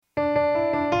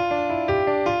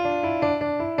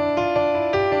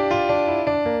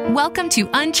Welcome to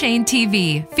Unchained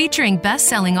TV, featuring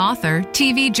best-selling author,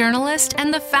 TV journalist,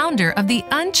 and the founder of the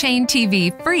Unchained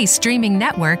TV free streaming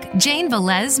network, Jane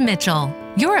Velez-Mitchell.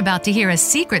 You're about to hear a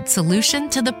secret solution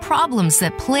to the problems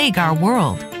that plague our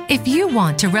world. If you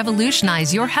want to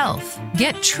revolutionize your health,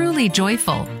 get truly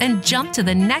joyful, and jump to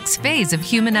the next phase of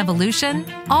human evolution,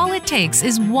 all it takes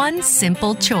is one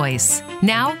simple choice.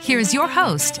 Now, here's your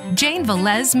host, Jane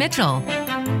Velez-Mitchell.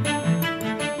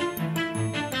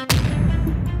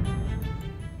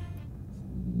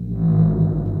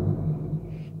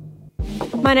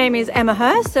 My name is Emma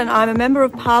Hurst and I'm a Member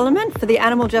of Parliament for the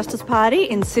Animal Justice Party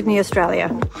in Sydney,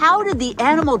 Australia. How did the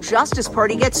Animal Justice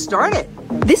Party get started?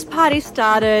 This party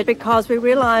started because we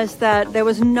realised that there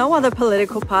was no other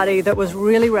political party that was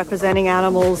really representing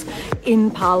animals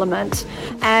in Parliament.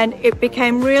 And it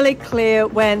became really clear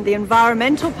when the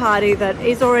environmental party that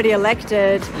is already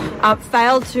elected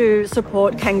failed to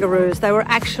support kangaroos. They were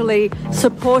actually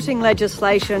supporting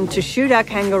legislation to shoot our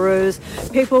kangaroos.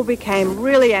 People became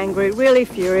really angry, really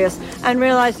furious, and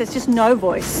realised there's just no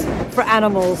voice for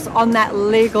animals on that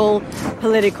legal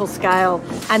political scale.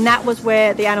 And that was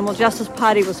where the Animal Justice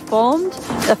Party was formed.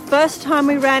 The first time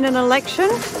we ran an election,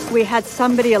 we had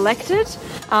somebody elected.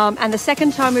 And the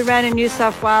second time we ran in New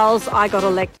South Wales, I got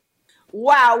elected.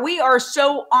 Wow, we are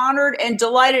so honored and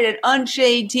delighted at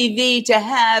Unchained TV to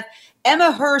have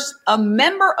Emma Hurst, a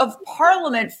Member of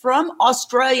Parliament from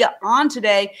Australia, on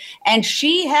today. And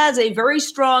she has a very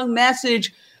strong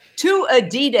message to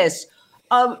Adidas.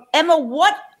 Emma,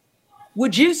 what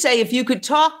would you say if you could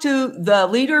talk to the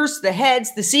leaders, the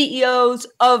heads, the CEOs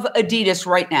of Adidas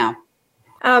right now?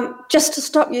 Just to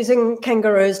stop using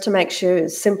kangaroos to make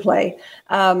shoes, simply.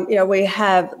 We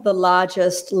have the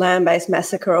largest land-based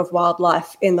massacre of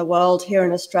wildlife in the world here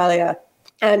in Australia,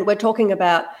 and we're talking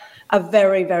about a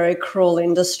very, very cruel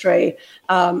industry.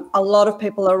 A lot of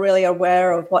people are really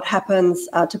aware of what happens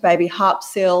to baby harp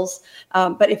seals,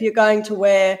 but if you're going to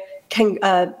wear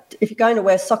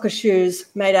soccer shoes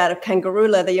made out of kangaroo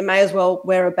leather, you may as well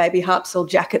wear a baby harp seal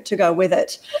jacket to go with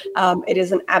it. It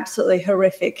is an absolutely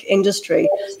horrific industry.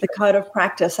 The code of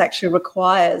practice actually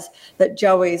requires that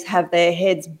joeys have their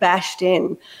heads bashed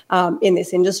in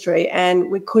this industry,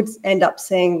 and we could end up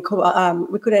seeing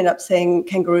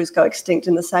kangaroos go extinct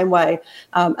in the same way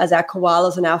as our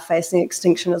koalas are now facing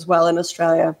extinction as well in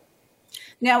Australia.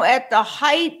 Now, at the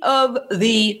height of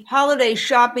the holiday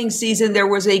shopping season, there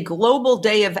was a global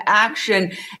day of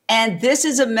action, and this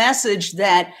is a message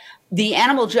that the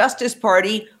Animal Justice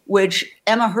Party, which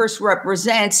Emma Hurst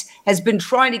represents, has been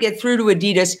trying to get through to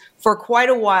Adidas for quite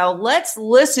a while. Let's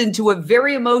listen to a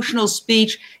very emotional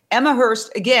speech Emma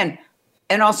Hurst, again,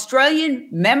 an Australian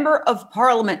Member of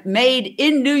Parliament, made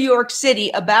in New York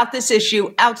City about this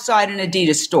issue outside an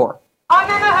Adidas store. I'm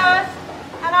Emma Hurst,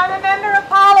 and I'm a Member of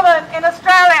Parliament in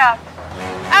Australia.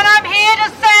 And I'm here to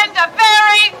send a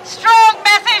very strong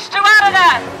message to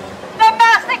Adidas. The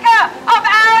massacre of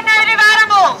our native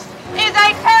animals is a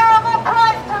terrible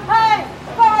price to pay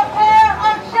for a pair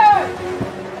of shoes.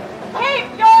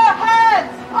 Keep your hands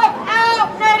off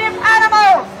our native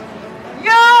animals.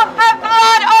 You have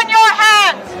blood on your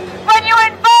hands when you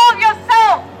involve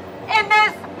yourself in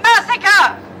this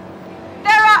massacre.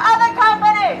 There are other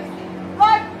companies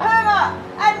like Puma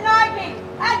and Nike,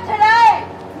 and today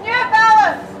New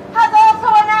Balance has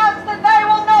also announced that they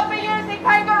will not be using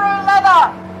kangaroo leather.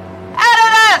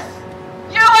 Adidas,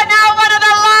 you are now one of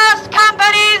the last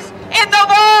companies in the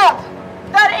world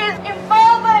that is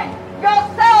involving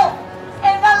yourself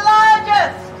in the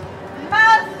largest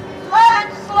mass land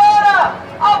slaughter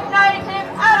of native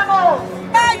animals.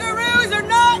 Kangaroos are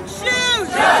not shoes!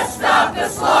 Just stop the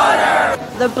slaughter!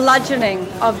 The bludgeoning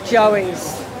of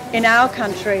joeys in our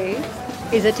country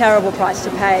is a terrible price to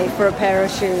pay for a pair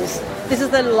of shoes. This is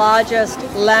the largest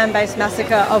land-based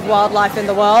massacre of wildlife in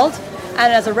the world.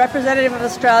 And as a representative of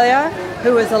Australia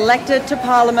who was elected to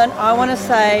Parliament, I want to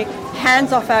say,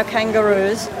 hands off our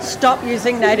kangaroos. Stop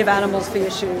using native animals for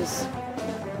your shoes.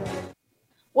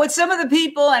 What some of the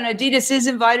people, and Adidas is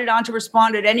invited on to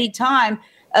respond at any time,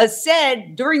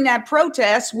 said during that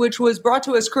protest, which was brought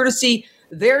to us courtesy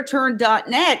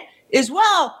theirturn.net, is,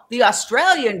 well, the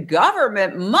Australian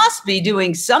government must be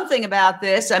doing something about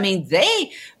this. I mean,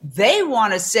 they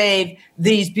want to save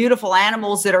these beautiful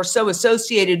animals that are so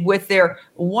associated with their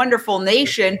wonderful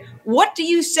nation. What do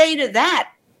you say to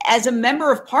that as a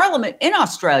Member of Parliament in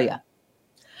Australia?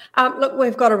 Look,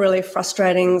 we've got a really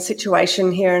frustrating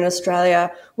situation here in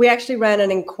Australia. We actually ran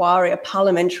an inquiry, a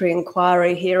parliamentary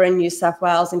inquiry here in New South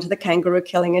Wales into the kangaroo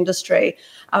killing industry.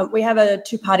 We have a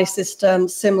two-party system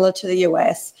similar to the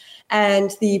US.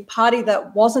 And the party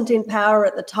that wasn't in power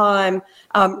at the time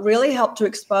really helped to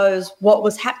expose what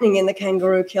was happening in the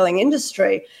kangaroo killing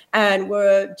industry, and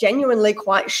were genuinely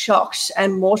quite shocked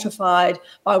and mortified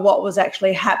by what was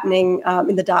actually happening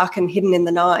in the dark and hidden in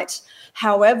the night.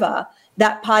 However,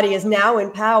 that party is now in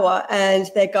power,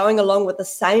 and they're going along with the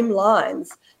same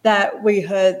lines that we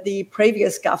heard the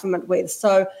previous government with.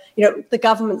 So, the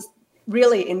government's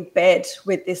really in bed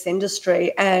with this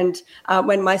industry. And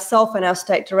when myself and our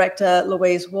state director,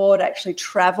 Louise actually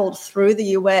travelled through the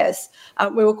US,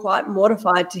 we were quite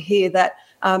mortified to hear that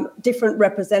different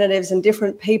representatives and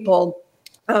different people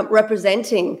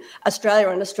representing Australia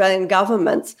and Australian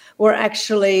governments were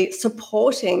actually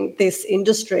supporting this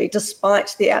industry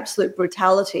despite the absolute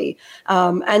brutality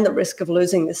and the risk of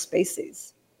losing this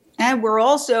species. And we're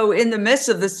also in the midst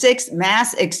of the 6th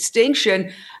mass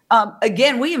extinction.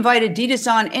 Again, we invite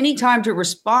Adidas on anytime to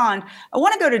respond. I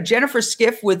want to go to Jennifer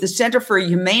Skiff with the Center for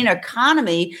Humane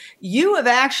Economy. You have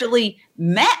actually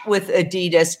met with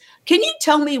Adidas. Can you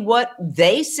tell me what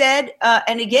they said?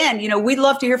 And again, we'd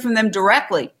love to hear from them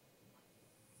directly.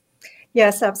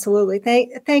 Yes, absolutely.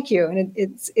 Thank you. And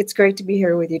it's great to be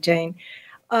here with you, Jane.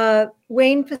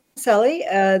 Wayne Pacelli,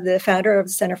 the founder of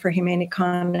the Center for Humane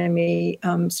Economy,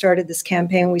 started this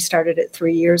campaign. We started it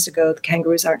 3 years ago, the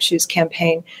Kangaroos Aren't Shoes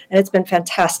campaign, and it's been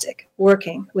fantastic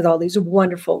working with all these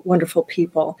wonderful, wonderful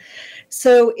people.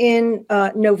 So in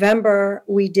November,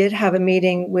 we did have a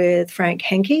meeting with Frank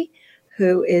Henke,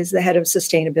 who is the head of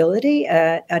sustainability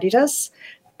at Adidas,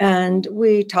 and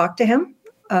we talked to him.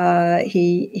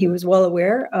 He was well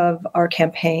aware of our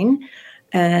campaign,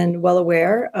 and well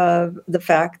aware of the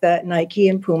fact that Nike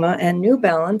and Puma and New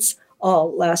Balance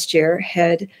all last year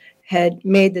had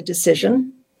made the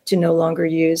decision to no longer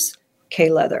use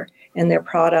K-leather in their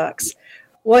products.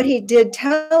 What he did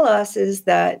tell us is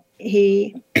that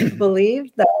he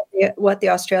believed that what the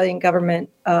Australian government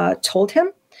told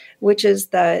him, which is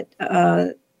that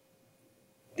the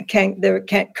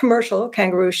commercial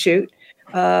kangaroo shoot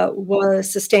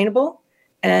was sustainable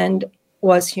and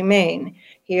was humane.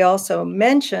 He also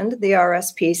mentioned the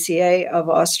RSPCA of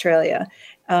Australia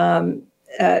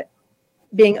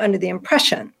being under the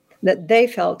impression that they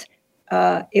felt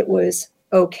it was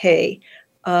okay,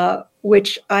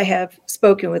 which I have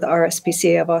spoken with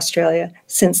RSPCA of Australia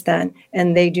since then,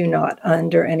 and they do not,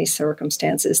 under any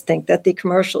circumstances, think that the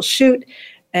commercial shoot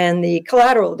and the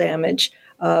collateral damage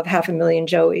of 500,000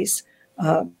 joeys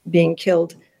being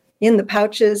killed in the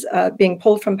pouches, being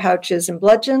pulled from pouches and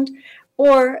bludgeoned,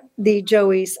 or the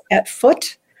joeys at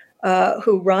foot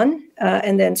who run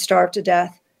and then starve to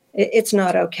death. It's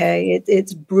not okay.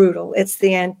 It's brutal. It's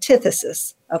the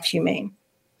antithesis of humane.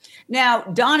 Now,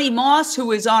 Donny Moss,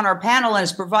 who is on our panel and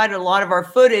has provided a lot of our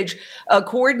footage,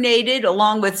 coordinated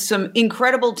along with some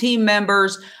incredible team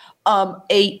members,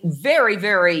 a very,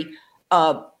 very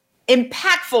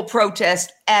impactful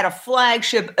protest at a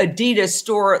flagship Adidas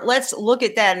store. Let's look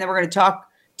at that, and then we're going to talk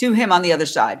to him on the other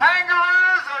side. Kangaroos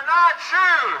are not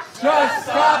shoes. Just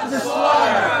stop the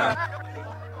slaughter.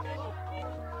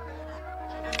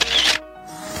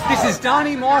 This is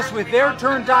Donny Moss with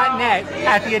TheirTurn.net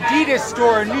at the Adidas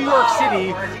store in New York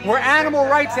City, where animal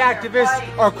rights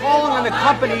activists are calling on the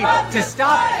company to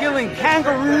stop killing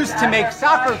kangaroos to make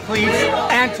soccer cleats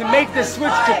and to make the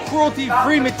switch to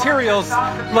cruelty-free materials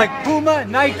like Puma,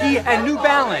 Nike, and New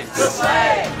Balance.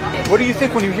 What do you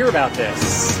think when you hear about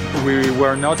this? We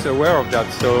were not aware of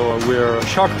that, so we're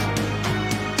shocked.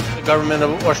 The government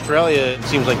of Australia, it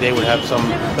seems like they would have some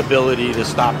ability to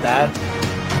stop that.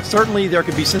 Certainly there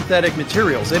could be synthetic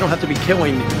materials. They don't have to be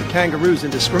killing kangaroos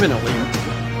indiscriminately.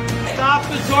 Stop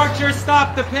the torture,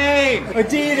 stop the pain.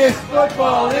 Adidas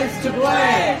football is to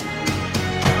blame.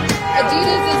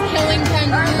 Adidas is killing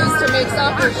kangaroos to make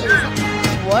soccer shoes.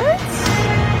 What?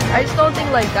 I just don't think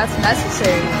that's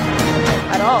necessary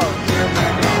at all.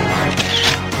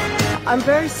 I'm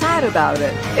very sad about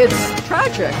it. It's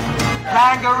tragic.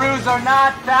 Kangaroos are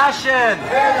not fashion.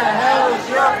 Where the hell is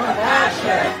your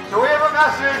compassion? So we have a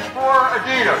message for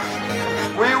Adidas.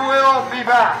 We will be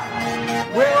back.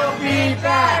 We'll be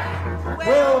back.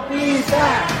 We'll be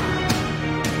back.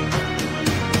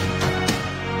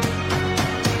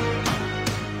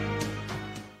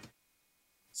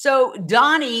 So,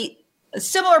 Donny,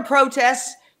 similar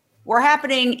protests were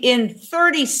happening in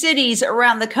 30 cities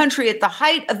around the country at the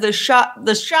height of the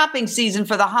shopping season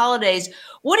for the holidays.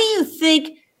 What do you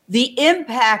think the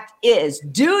impact is?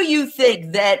 Do you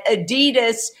think that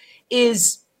Adidas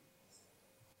is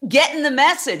getting the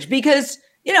message? Because,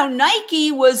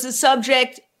 Nike was the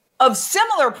subject of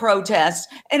similar protests,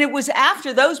 and it was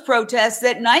after those protests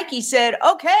that Nike said,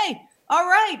 okay, all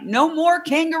right, no more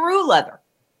kangaroo leather.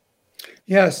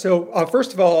 Yeah, so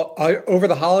first of all, over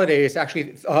the holidays,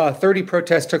 actually 30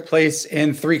 protests took place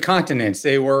in 3 continents.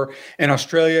 They were in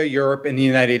Australia, Europe, and the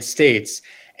United States.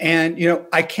 And,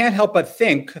 I can't help but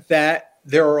think that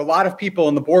there are a lot of people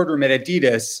in the boardroom at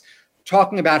Adidas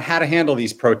talking about how to handle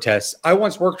these protests. I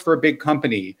once worked for a big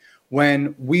company.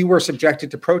 When we were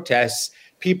subjected to protests,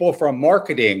 people from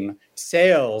marketing,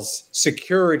 sales,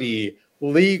 security,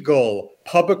 legal,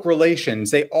 public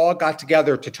relations, they all got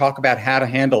together to talk about how to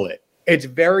handle it. It's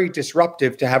very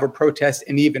disruptive to have a protest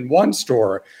in even one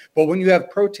store. But when you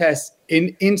have protests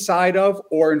inside of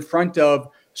or in front of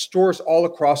stores all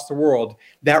across the world,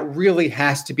 that really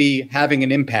has to be having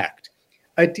an impact.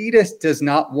 Adidas does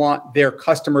not want their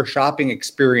customer shopping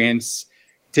experience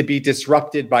to be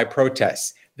disrupted by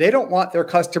protests. They don't want their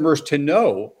customers to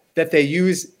know that they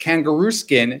use kangaroo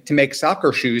skin to make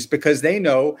soccer shoes because they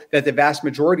know that the vast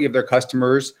majority of their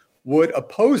customers would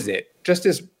oppose it, just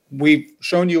as we've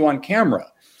shown you on camera.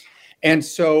 And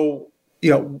so,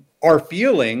 our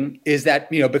feeling is that,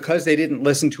 because they didn't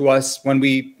listen to us when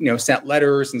we, sent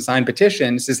letters and signed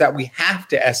petitions, is that we have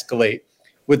to escalate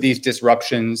with these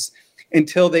disruptions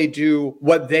until they do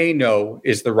what they know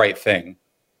is the right thing.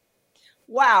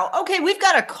 Wow. Okay, we've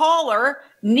got a caller,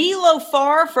 Nilo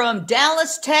Farr from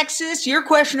Dallas, Texas. Your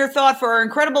question or thought for our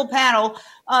incredible panel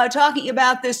talking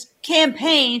about this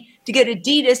campaign to get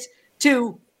Adidas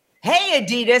to, hey,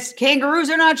 Adidas, kangaroos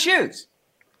are not shoes.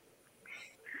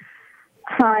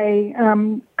 Hi.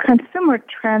 Consumer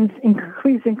trends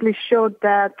increasingly show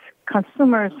that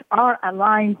consumers are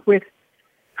aligned with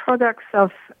products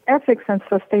of ethics and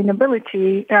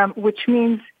sustainability, which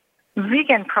means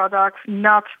vegan products,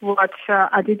 not what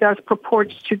Adidas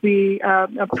purports to be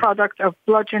a product of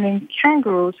bludgeoning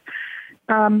kangaroos.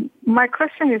 My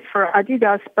question is for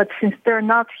Adidas, but since they're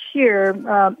not here,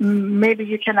 maybe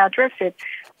you can address it.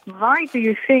 Why do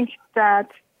you think that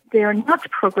they are not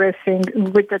progressing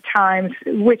with the times,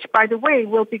 which, by the way,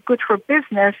 will be good for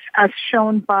business, as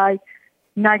shown by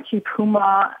Nike,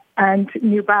 Puma, and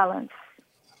New Balance?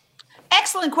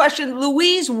 Excellent question.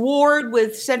 Louise Ward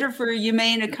with Center for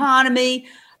Humane Economy,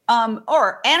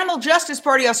 or Animal Justice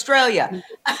Party Australia.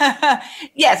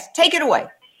 Yes, take it away.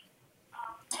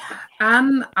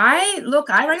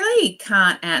 I really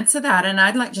can't answer that. And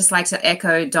I'd just like to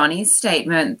echo Donny's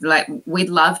statement. Like, we'd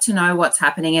love to know what's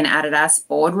happening in Adidas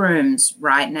boardrooms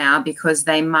right now, because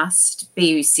they must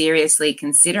be seriously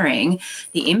considering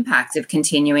the impact of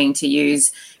continuing to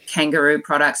use kangaroo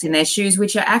products in their shoes,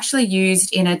 which are actually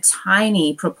used in a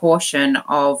tiny proportion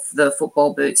of the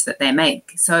football boots that they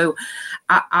make. So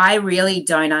I really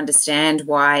don't understand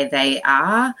why they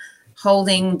are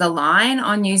holding the line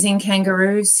on using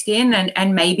kangaroo skin,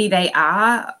 and maybe they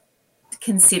are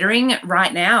considering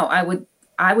right now.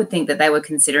 I would think that they were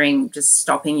considering just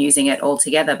stopping using it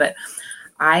altogether, but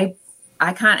I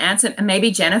can't answer.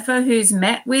 Maybe Jennifer, who's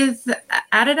met with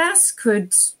Adidas,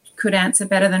 could answer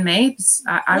better than me.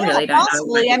 I really don't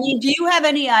possibly know. I mean, do you have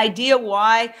any idea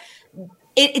why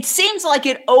it seems like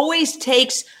it always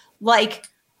takes like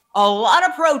a lot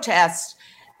of protests?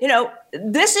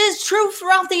 This is true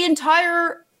throughout the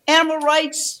entire animal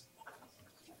rights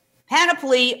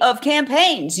panoply of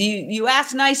campaigns. You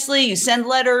ask nicely, you send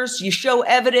letters, you show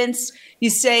evidence,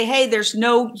 you say, hey, there's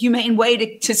no humane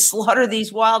way to slaughter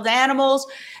these wild animals.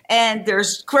 And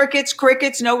there's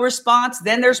crickets, no response.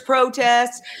 Then there's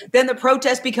protests. Then the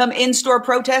protests become in-store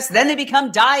protests. Then they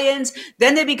become die-ins.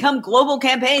 Then they become global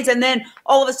campaigns. And then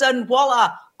all of a sudden,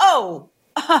 voila,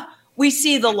 we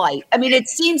see the light. I mean, it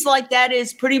seems like that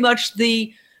is pretty much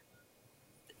the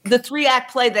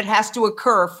 3-act play that has to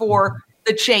occur for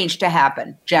the change to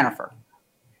happen. Jennifer.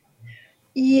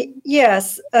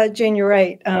 Yes, Jane, you're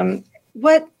right.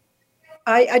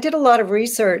 I did a lot of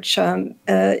research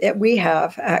at We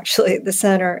Have, actually, at the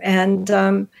center. And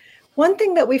one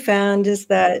thing that we found is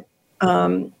that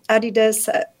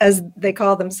Adidas, as they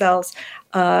call themselves,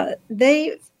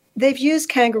 they've used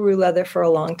kangaroo leather for a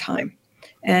long time.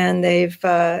 And they've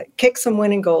kicked some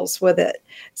winning goals with it.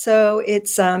 So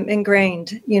it's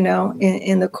ingrained,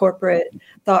 in the corporate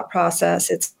thought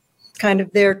process. It's kind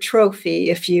of their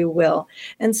trophy, if you will.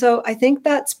 And so I think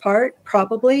that's part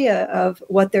probably of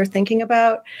what they're thinking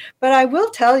about. But I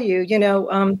will tell you,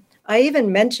 I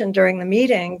even mentioned during the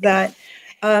meeting that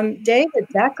David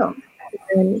Beckham,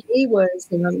 when he was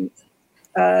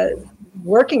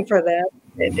working for them,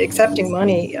 accepting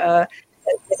money,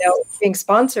 being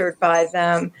sponsored by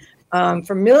them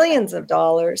for millions of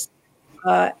dollars,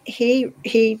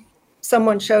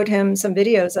 someone showed him some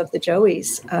videos of the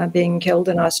joeys being killed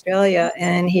in Australia,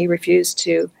 and he refused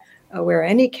to wear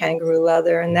any kangaroo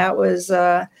leather. And that was,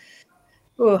 it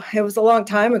was a long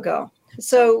time ago.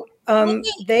 So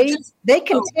they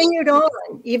continued on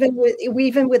even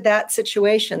with that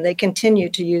situation. They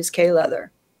continued to use K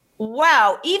leather.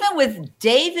 Wow! Even with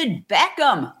David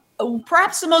Beckham,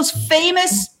 perhaps the most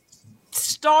famous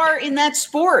star in that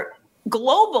sport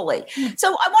globally. So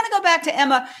I want to go back to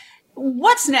Emma.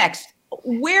 What's next?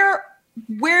 Where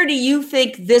do you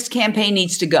think this campaign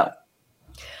needs to go?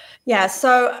 Yeah,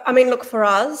 so, I mean, look, for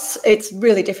us, it's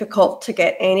really difficult to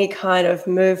get any kind of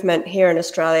movement here in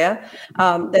Australia.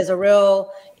 There's a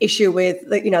real issue with,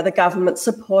 the government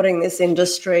supporting this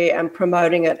industry and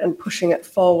promoting it and pushing it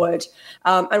forward.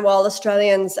 And while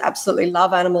Australians absolutely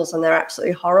love animals and they're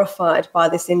absolutely horrified by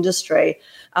this industry,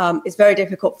 it's very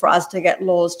difficult for us to get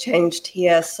laws changed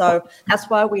here. So that's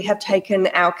why we have taken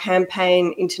our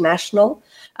campaign international.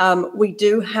 We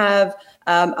do have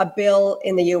a bill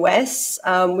in the US,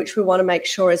 which we want to make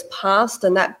sure is passed.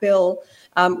 And that bill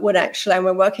would actually, and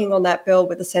we're working on that bill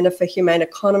with the Centre for Humane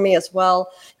Economy as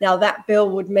well. Now, that bill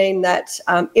would mean that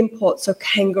imports of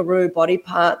kangaroo body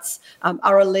parts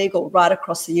are illegal right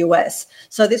across the US.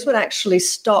 So this would actually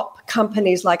stop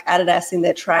companies like Adidas in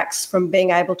their tracks from being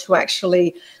able to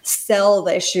actually sell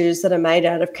their shoes that are made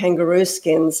out of kangaroo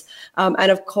skins.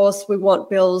 And of course, we want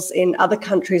bills in other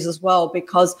countries as well,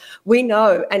 because we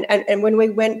know, and when we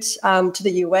went to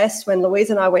the US, when Louise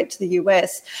and I went to the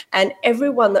US, and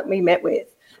everyone that we met with,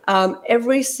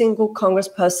 every single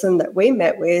congressperson that we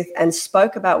met with and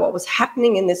spoke about what was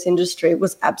happening in this industry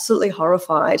was absolutely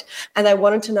horrified, and they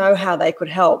wanted to know how they could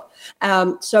help.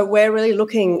 So we're really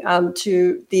looking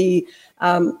to the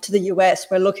US.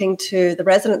 We're looking to the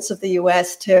residents of the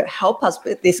US to help us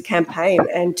with this campaign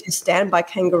and to stand by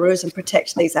kangaroos and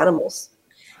protect these animals.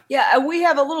 Yeah, we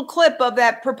have a little clip of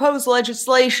that proposed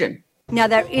legislation. Now,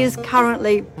 there is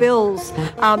currently bills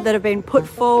that have been put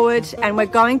forward, and we're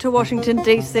going to Washington,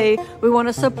 D.C. We want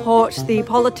to support the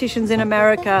politicians in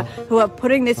America who are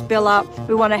putting this bill up.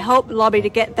 We want to help lobby to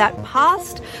get that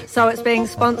passed. So it's being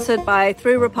sponsored by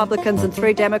 3 Republicans and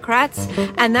 3 Democrats.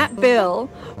 And that bill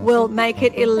will make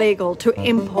it illegal to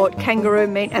import kangaroo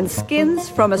meat and skins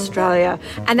from Australia.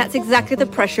 And that's exactly the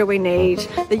pressure we need.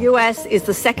 The US is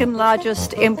the second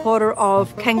largest importer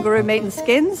of kangaroo meat and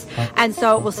skins. And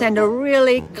so it will send a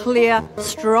really clear,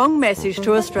 strong message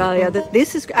to Australia that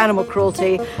this is animal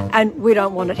cruelty and we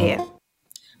don't want it here.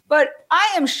 But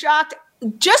I am shocked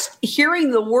just hearing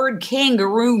the word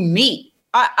kangaroo meat.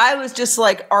 I was just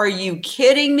like, are you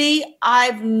kidding me?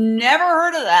 I've never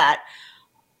heard of that.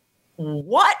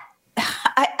 What?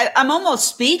 I'm almost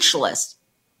speechless.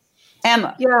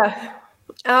 Emma. Yeah.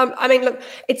 I mean, look,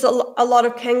 it's a lot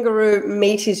of kangaroo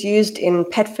meat is used in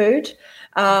pet food.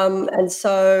 And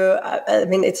so, I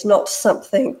mean, it's not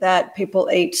something that people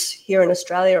eat here in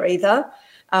Australia either.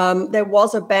 There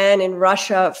was a ban in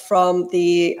Russia from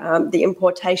the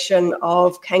importation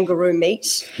of kangaroo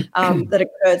meat that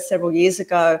occurred several years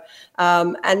ago.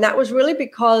 And that was really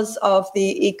because of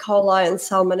the E. coli and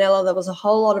salmonella. There was a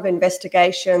whole lot of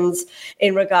investigations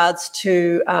in regards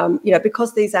to,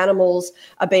 because these animals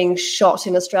are being shot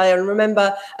in Australia. And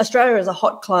remember, Australia is a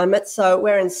hot climate, so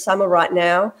we're in summer right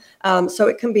now. So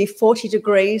it can be 40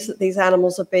 degrees that these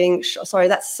animals are being shot. Sorry,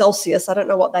 that's Celsius. I don't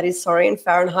know what that is, in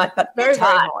Fahrenheit, but very,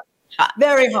 very hot.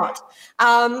 Very hot.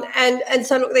 And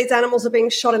so, look, these animals are being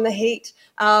shot in the heat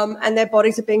and their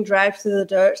bodies are being dragged through the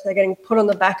dirt. They're getting put on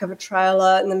the back of a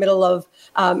trailer in the middle of,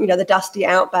 the dusty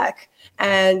outback,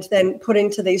 and then put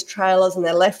into these trailers, and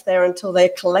they're left there until they're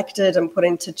collected and put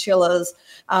into chillers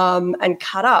and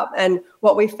cut up. And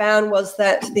what we found was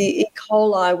that the E.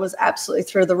 coli was absolutely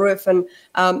through the roof. And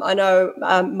I know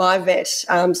my vet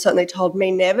certainly told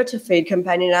me never to feed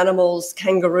companion animals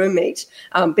kangaroo meat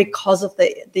because of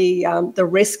the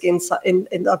risk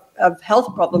of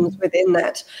health problems within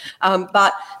that.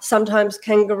 But sometimes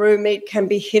kangaroo meat can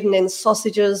be hidden in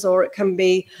sausages, or it can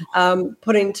be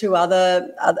put into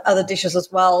other dishes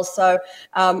as well. So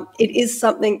it is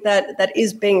something that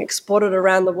is being exported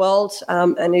around the world,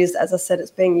 and is, as I said,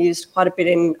 it's being used quite a bit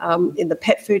in the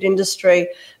pet food industry.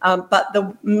 But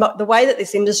the way that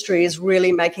this industry is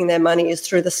really making their money is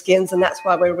through the skins, and that's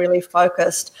why we're really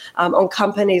focused on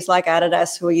companies like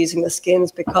Adidas who are using the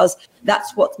skins, because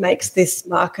that's what makes this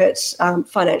market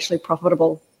financially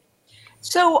profitable.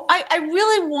 So I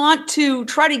really want to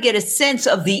try to get a sense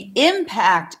of the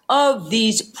impact of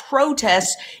these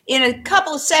protests. In a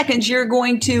couple of seconds, you're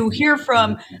going to hear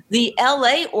from the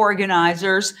LA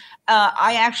organizers.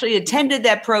 I actually attended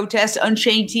that protest.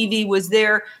 Unchained TV was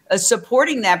there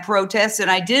supporting that protest,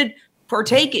 and I did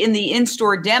partake in the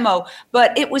in-store demo,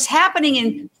 but it was happening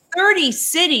in 30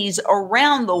 cities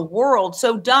around the world.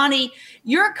 So, Donny,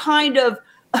 you're kind of,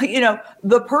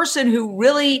 the person who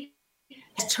really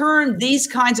turned these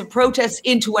kinds of protests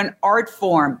into an art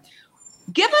form.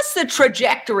 Give us the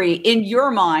trajectory in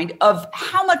your mind of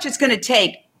how much it's going to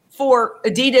take for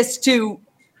Adidas to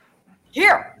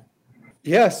here.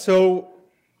 Yeah, so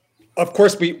of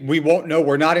course we won't know.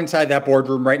 We're not inside that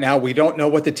boardroom right now. We don't know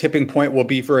what the tipping point will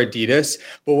be for Adidas.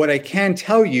 But what I can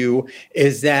tell you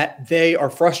is that they are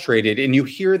frustrated. And you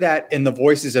hear that in the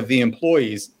voices of the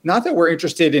employees. Not that we're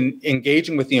interested in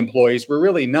engaging with the employees. We're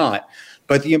really not.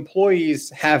 But the employees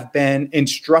have been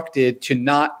instructed to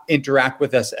not interact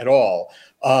with us at all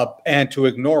and to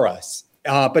ignore us.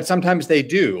 But sometimes they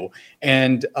do.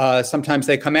 And sometimes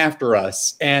they come after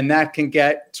us. And that can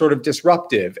get sort of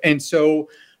disruptive. And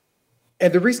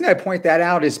the reason I point that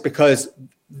out is because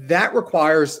that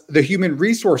requires the human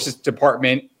resources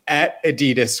department at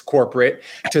Adidas corporate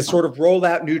to sort of roll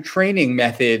out new training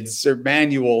methods or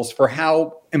manuals for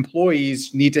how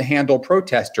employees need to handle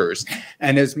protesters.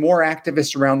 And as more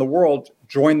activists around the world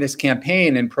join this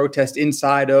campaign and protest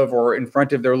inside of or in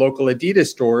front of their local Adidas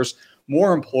stores,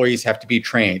 more employees have to be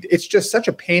trained. It's just such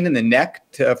a pain in the neck,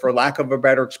 for lack of a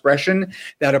better expression,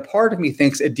 that a part of me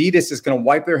thinks Adidas is going to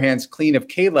wipe their hands clean of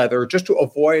K-leather just to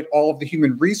avoid all of the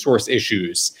human resource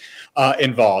issues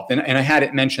involved. And I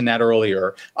hadn't mentioned that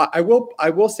earlier. I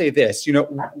will say this,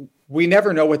 we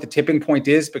never know what the tipping point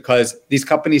is because these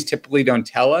companies typically don't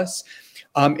tell us.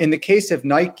 In the case of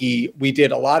Nike, we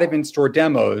did a lot of in-store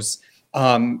demos.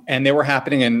 And they were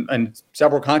happening in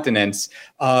several continents.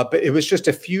 But it was just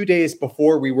a few days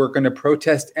before we were going to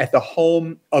protest at the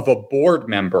home of a board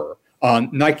member on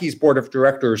Nike's board of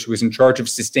directors who was in charge of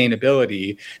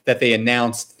sustainability that they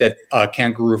announced that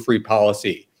kangaroo-free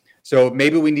policy. So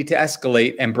maybe we need to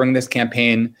escalate and bring this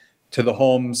campaign to the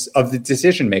homes of the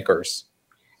decision makers.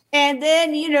 And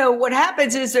then, what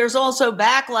happens is there's also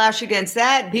backlash against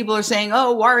that. People are saying,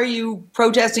 oh, why are you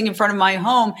protesting in front of my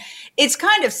home? It's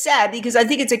kind of sad because I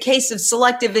think it's a case of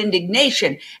selective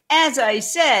indignation. As I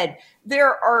said,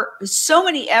 there are so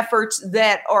many efforts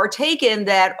that are taken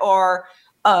that are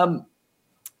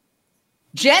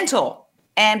gentle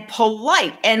and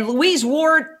polite. And Louise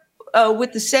Ward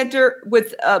with the center,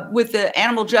 with the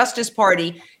Animal Justice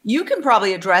Party, you can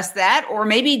probably address that, or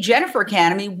maybe Jennifer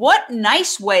Economy. What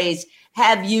nice ways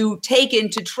have you taken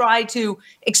to try to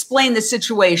explain the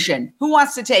situation? Who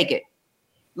wants to take it?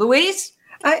 Louise?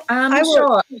 I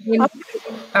sure.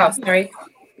 Oh, sorry.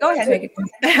 Go ahead.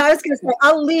 I was going to say,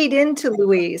 I'll lead into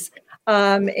Louise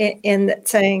in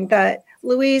saying that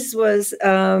Louise was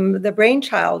the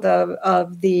brainchild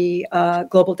of the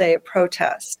Global Day of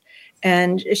Protest.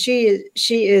 And she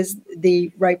is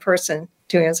the right person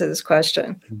to answer this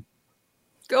question.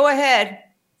 Go ahead.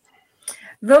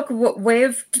 Look,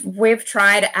 we've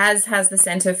tried, as has the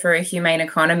Center for a Humane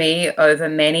Economy, over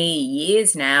many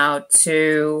years now,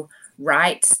 to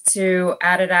write to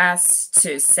Adidas,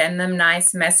 to send them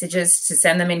nice messages, to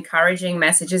send them encouraging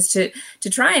messages, to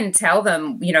try and tell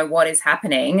them, what is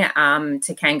happening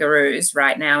to kangaroos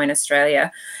right now in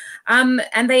Australia.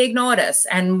 And they ignored us.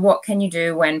 And what can you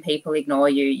do when people ignore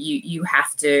you? You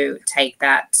have to take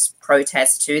that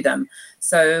protest to them.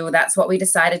 So that's what we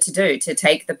decided to do, to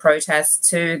take the protest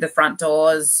to the front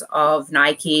doors of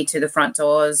Nike, to the front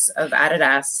doors of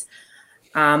Adidas.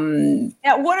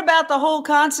 Now, what about the whole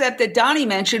concept that Donny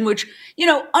mentioned, which,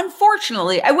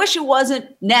 unfortunately, I wish it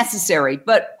wasn't necessary,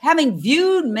 but having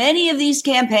viewed many of these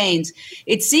campaigns,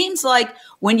 it seems like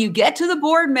when you get to the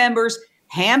board members,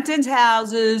 Hampton's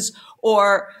houses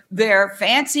or their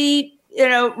fancy,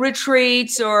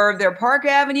 retreats or their Park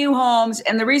Avenue homes.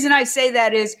 And the reason I say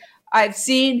that is I've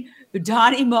seen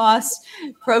Donny Moss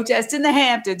protest in the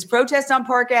Hamptons, protest on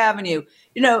Park Avenue.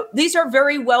 These are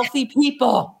very wealthy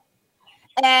people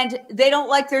and they don't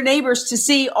like their neighbors to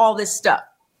see all this stuff.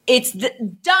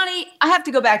 Donny, I have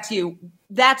to go back to you.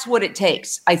 That's what it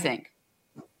takes, I think.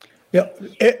 Yeah,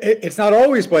 it's not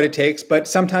always what it takes, but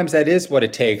sometimes that is what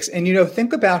it takes. And,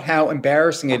 think about how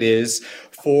embarrassing it is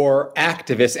for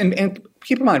activists. And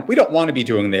keep in mind, we don't want to be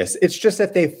doing this. It's just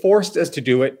that they forced us to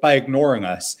do it by ignoring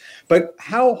us. But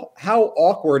how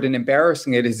awkward and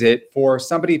embarrassing is it for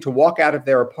somebody to walk out of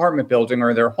their apartment building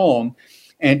or their home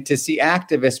and to see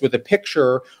activists with a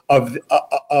picture of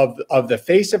the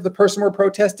face of the person we're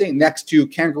protesting next to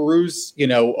kangaroos,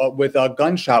 with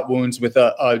gunshot wounds, with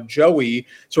a Joey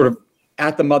sort of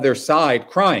at the mother's side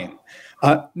crying.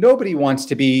 Nobody wants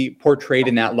to be portrayed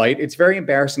in that light. It's very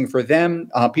embarrassing for them.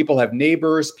 People have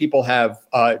neighbors. People have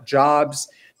jobs.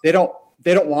 They don't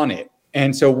want it.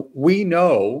 And so we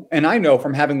know, and I know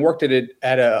from having worked at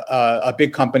a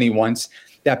big company once,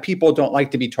 that people don't like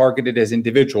to be targeted as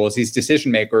individuals, these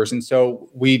decision makers. And so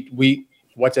we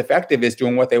what's effective is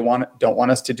doing what they don't want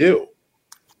us to do.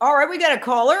 All right, we got a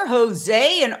caller,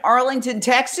 Jose in Arlington,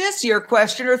 Texas. Your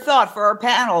question or thought for our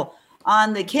panel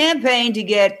on the campaign to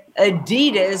get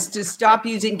Adidas to stop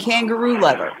using kangaroo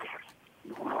leather.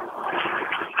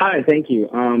 Hi, thank you.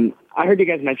 I heard you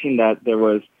guys mention that there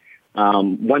was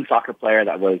one soccer player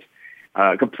that was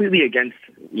completely against,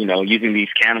 using these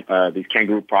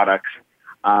kangaroo products.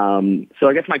 So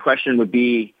I guess my question would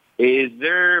be, is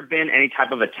there been any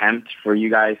type of attempt for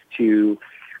you guys to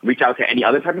reach out to any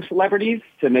other type of celebrities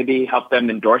to maybe help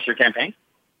them endorse your campaign?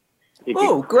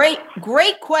 Oh, great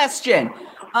question.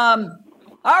 All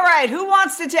right, who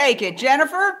wants to take it?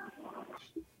 Jennifer?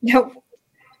 No.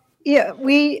 Yeah,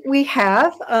 we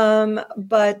have,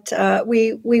 but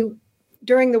we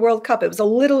during the World Cup it was a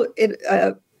little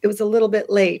bit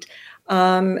late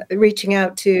reaching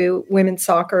out to women's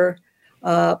soccer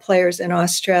players in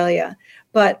Australia.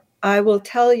 But I will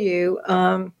tell you,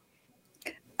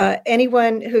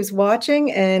 anyone who's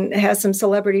watching and has some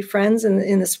celebrity friends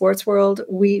in the sports world,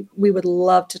 we would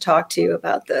love to talk to you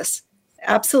about this.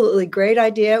 Absolutely great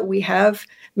idea. We have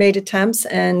made attempts,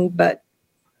 but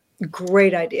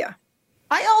great idea.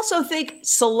 I also think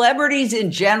celebrities in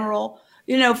general,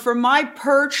 from my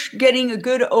perch, getting a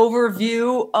good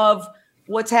overview of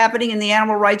what's happening in the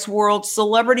animal rights world,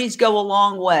 celebrities go a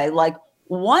long way. Like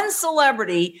one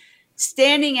celebrity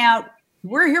standing out.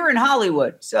 We're here in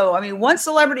Hollywood. So, one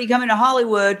celebrity coming to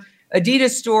Hollywood,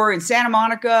 Adidas store in Santa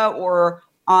Monica or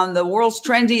on the world's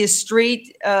trendiest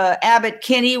street, Abbot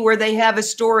Kinney, where they have a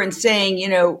store, and saying,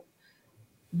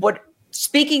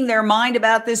 speaking their mind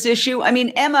about this issue.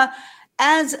 Emma,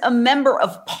 as a member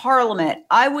of parliament,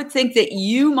 I would think that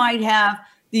you might have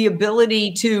the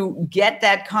ability to get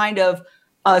that kind of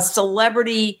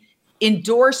celebrity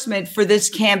endorsement for this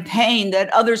campaign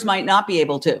that others might not be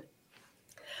able to.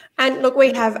 And look,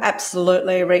 we have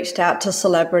absolutely reached out to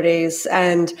celebrities,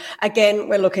 and again,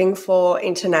 we're looking for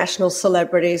international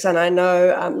celebrities. And I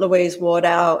know Louise Ward,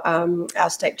 our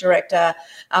state director,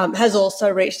 has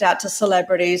also reached out to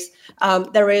celebrities.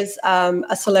 There is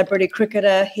a celebrity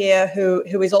cricketer here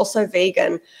who is also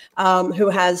vegan, who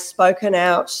has spoken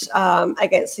out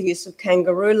against the use of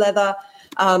kangaroo leather.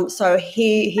 So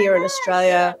he here in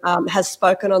Australia has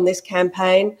spoken on this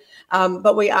campaign.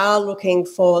 But we are looking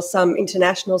for some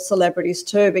international celebrities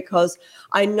too, because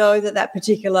I know that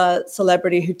particular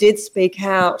celebrity who did speak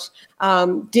out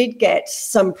did get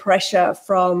some pressure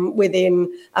from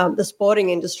within the sporting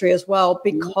industry as well,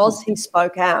 because he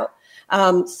spoke out.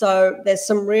 So there's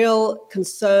some real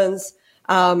concerns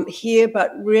here,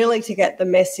 but really to get the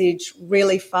message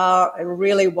really far and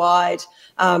really wide,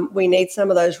 we need some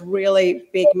of those really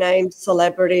big name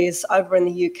celebrities over in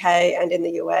the UK and in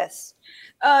the US.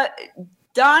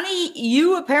 Donny,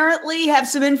 you apparently have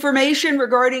some information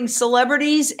regarding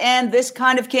celebrities and this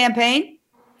kind of campaign?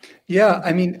 Yeah,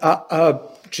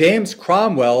 James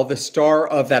Cromwell, the star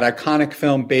of that iconic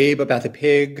film Babe about the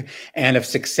pig and of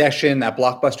Succession, that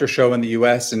blockbuster show in the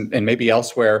US and maybe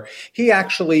elsewhere, he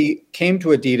actually came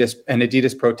to an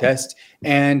Adidas protest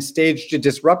and staged a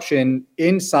disruption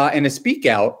inside and a speak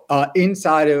out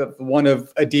inside of one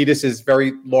of Adidas's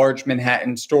very large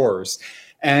Manhattan stores.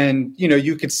 And,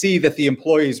 you could see that the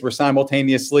employees were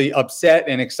simultaneously upset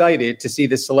and excited to see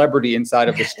the celebrity inside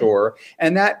of the store.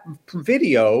 And that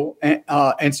video,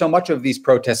 and so much of these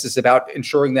protests is about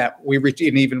ensuring that we reach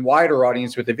an even wider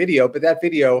audience with the video. But that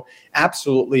video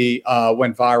absolutely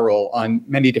went viral on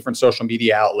many different social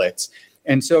media outlets.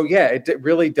 And so, yeah, it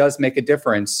really does make a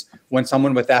difference when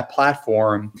someone with that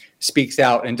platform speaks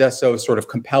out and does so sort of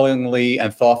compellingly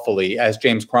and thoughtfully, as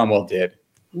James Cromwell did.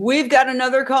 We've got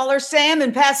another caller, Sam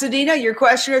in Pasadena. Your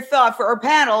question or thought for our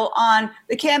panel on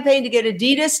the campaign to get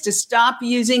Adidas to stop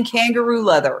using kangaroo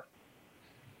leather.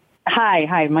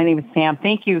 Hi. My name is Sam.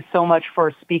 Thank you so much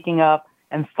for speaking up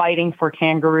and fighting for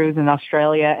kangaroos in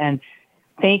Australia. And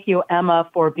thank you, Emma,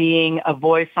 for being a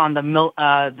voice on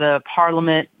the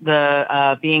parliament,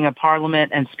 being a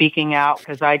parliament and speaking out,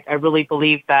 because I really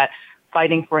believe that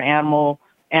fighting for animals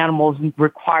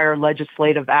require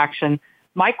legislative action.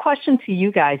 My question to you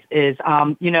guys is,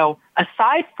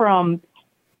 aside from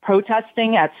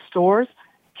protesting at stores,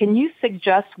 can you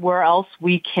suggest where else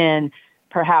we can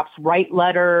perhaps write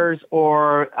letters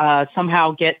or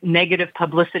somehow get negative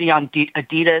publicity on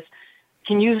Adidas?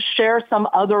 Can you share some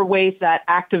other ways that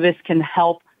activists can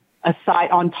help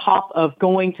aside on top of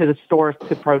going to the stores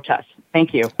to protest?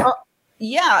 Thank you.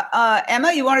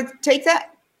 Emma, you want to take that?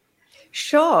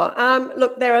 Sure.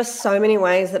 Look, there are so many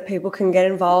ways that people can get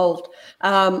involved.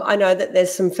 I know that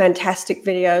there's some fantastic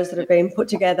videos that have been put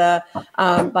together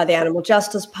by the Animal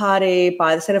Justice Party,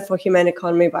 by the Centre for Humane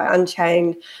Economy, by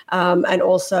Unchained, and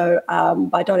also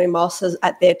by Donny Moss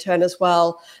at their turn as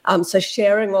well. So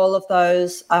sharing all of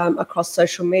those across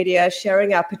social media,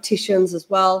 sharing our petitions as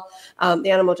well.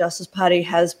 The Animal Justice Party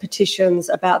has petitions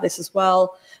about this as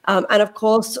well. And of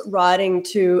course, writing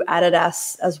to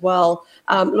Adidas as well.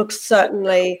 Look,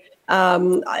 certainly,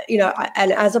 and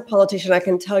as a politician, I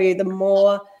can tell you the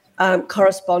more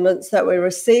correspondence that we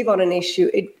receive on an issue,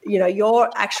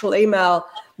 your actual email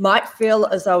might feel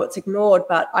as though it's ignored,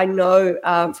 but I know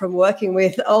from working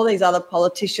with all these other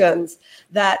politicians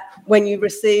that when you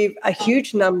receive a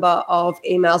huge number of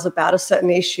emails about a certain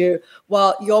issue,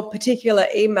 while your particular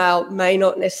email may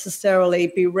not necessarily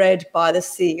be read by the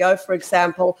CEO, for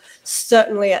example,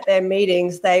 certainly at their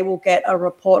meetings, they will get a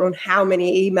report on how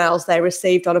many emails they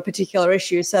received on a particular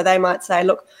issue. So they might say,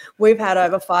 look, we've had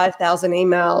over 5,000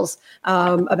 emails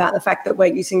about the fact that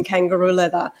we're using kangaroo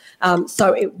leather.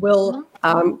 So it will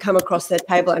come across their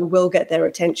table and will get their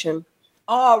attention.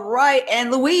 All right.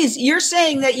 And Louise, you're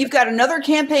saying that you've got another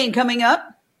campaign coming up?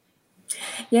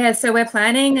 Yeah, so we're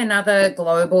planning another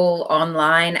global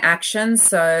online action.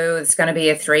 So it's going to be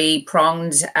a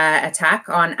 3-pronged attack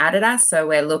on Adidas. So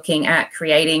we're looking at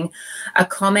creating a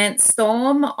comment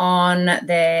storm on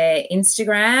their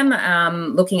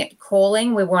Instagram, looking at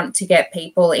calling. We want to get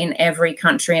people in every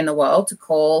country in the world to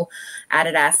call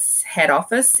Adidas head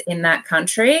office in that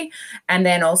country, and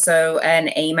then also an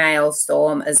email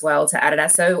storm as well to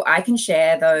Adidas. So I can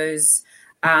share those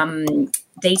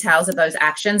details of those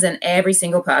actions, and every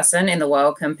single person in the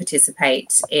world can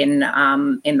participate in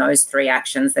those 3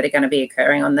 actions that are going to be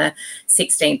occurring on the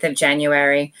 16th of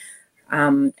January.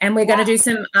 And we're going to do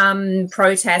some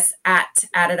protests at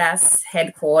Adidas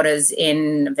headquarters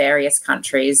in various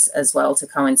countries as well to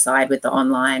coincide with the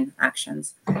online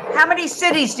actions. How many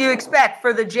cities do you expect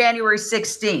for the January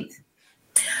 16th?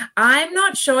 I'm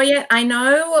not sure yet. I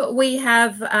know we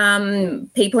have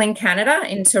people in Canada,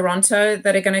 in Toronto,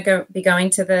 that are going to be going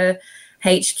to the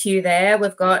HQ there.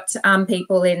 We've got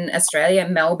people in Australia.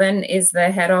 Melbourne is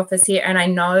the head office here. And I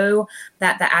know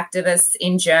that the activists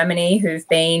in Germany who've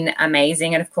been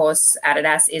amazing, and of course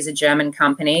Adidas is a German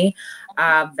company,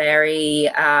 are very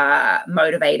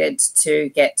motivated to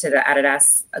get to the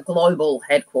Adidas global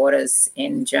headquarters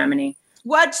in Germany.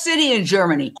 What city in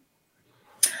Germany?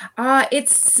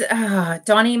 It's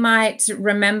Donny might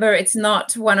remember. It's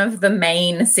not one of the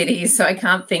main cities, so I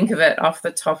can't think of it off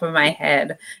the top of my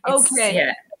head. Okay,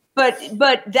 yeah. But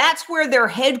that's where their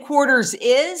headquarters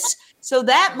is. So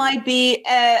that might be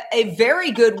a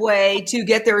very good way to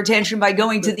get their attention by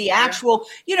going to the actual.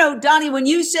 Donny, when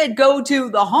you said go to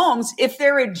the homes, if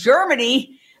they're in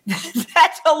Germany,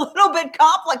 that's a little bit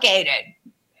complicated.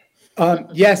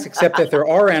 Yes, except that there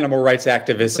are animal rights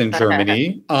activists in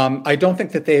Germany. I don't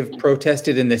think that they've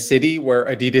protested in the city where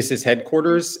Adidas's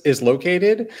headquarters is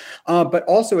located. But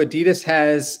also Adidas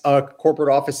has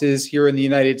corporate offices here in the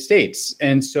United States.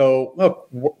 And so, look,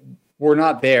 we're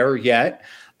not there yet.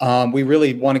 We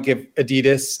really want to give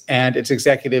Adidas and its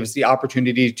executives the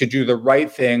opportunity to do the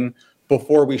right thing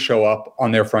before we show up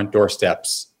on their front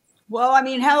doorsteps. Well, I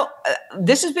mean,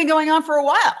 this has been going on for a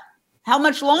while. How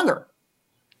much longer?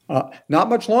 Not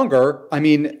much longer. I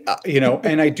mean,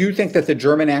 and I do think that the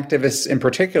German activists in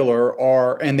particular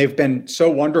and they've been so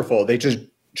wonderful. They just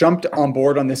jumped on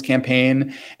board on this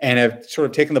campaign and have sort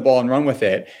of taken the ball and run with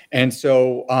it. And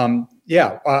so, I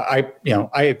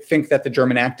think that the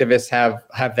German activists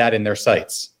have that in their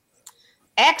sights.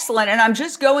 Excellent. And I'm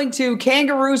just going to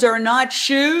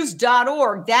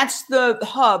kangaroosarenotshoes.org. That's the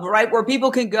hub, right, where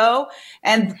people can go.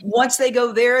 And once they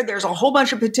go there, there's a whole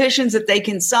bunch of petitions that they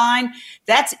can sign.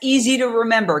 That's easy to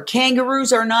remember.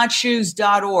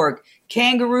 kangaroosarenotshoes.org.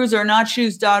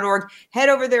 kangaroosarenotshoes.org. Head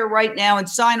over there right now and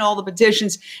sign all the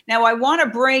petitions. Now, I want to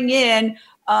bring in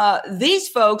these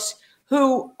folks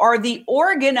who are the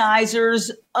organizers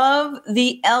of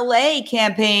the LA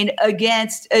campaign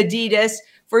against Adidas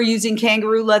for using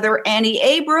kangaroo leather. Annie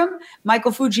Abram,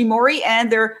 Michael Fujimori, and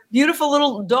their beautiful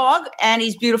little dog,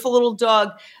 Annie's beautiful little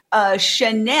dog,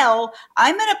 Chanel.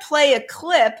 I'm going to play a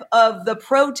clip of the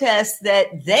protest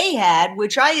that they had,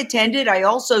 which I attended. I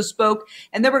also spoke,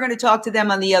 and then we're going to talk to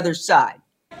them on the other side.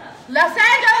 Los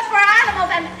Angeles for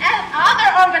Animals and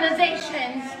other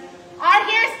organizations are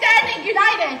here standing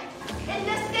united in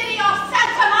the city of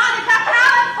Santa Monica,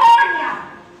 California.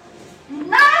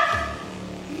 Not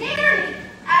merely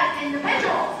as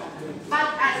individuals, but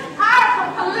as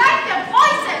powerful collective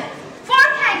voices for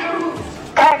kangaroos.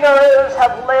 Kangaroos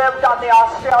have lived on the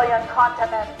Australian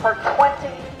continent for 20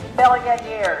 million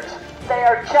years. They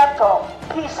are gentle,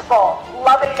 peaceful,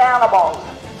 loving animals.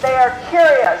 They are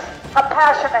curious,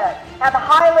 compassionate, and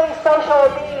highly social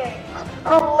beings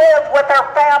who live with their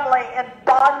family in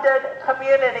bonded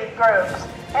community groups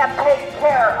and take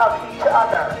care of each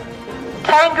other.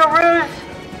 Kangaroos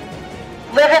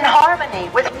live in harmony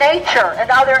with nature and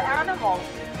other animals.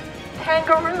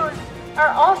 Kangaroos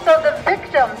are also the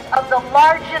victims of the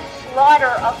largest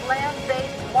slaughter of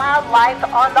land-based wildlife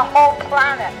on the whole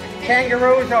planet.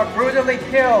 Kangaroos are brutally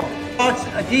killed.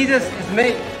 Adidas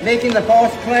is making the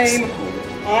false claim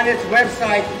on its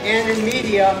website and in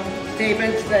media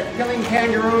statements that killing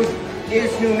kangaroos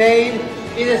is humane.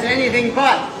 It is anything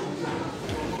but.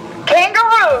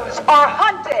 Kangaroos are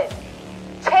hunted,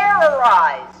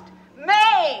 terrorized,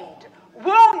 maimed,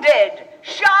 wounded,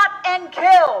 shot, and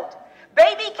killed.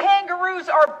 Baby kangaroos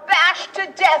are bashed to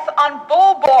death on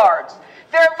bullboards.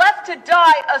 They're left to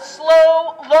die a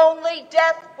slow, lonely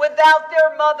death without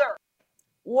their mother.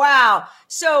 Wow.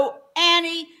 So,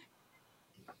 Annie,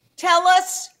 tell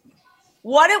us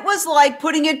what it was like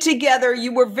putting it together.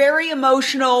 You were very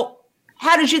emotional.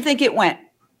 How did you think it went?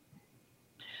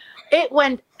 It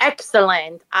went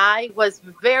excellent. I was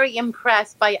very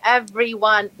impressed by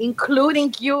everyone,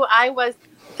 including you. I was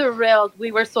thrilled.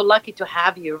 We were so lucky to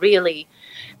have you, really.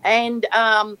 And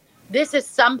this is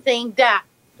something that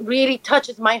really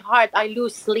touches my heart. I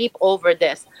lose sleep over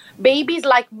this. Babies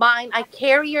like mine, I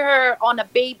carry her on a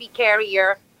baby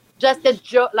carrier, just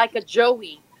like a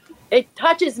Joey. It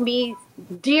touches me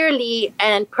dearly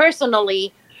and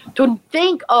personally to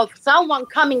think of someone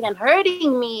coming and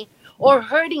hurting me or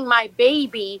hurting my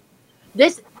baby.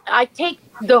 I take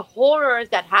the horrors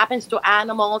that happens to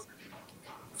animals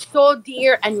so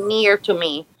dear and near to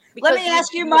me. Let me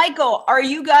ask you, Michael, are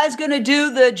you guys going to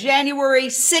do the January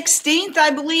 16th,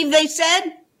 I believe they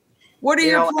said? What are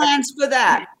your plans for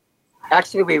that?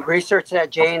 Actually, we researched that,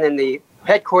 Jane, and the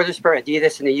headquarters for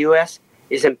Adidas in the U.S.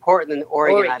 is in Portland,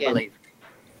 Oregon, I believe.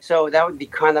 So that would be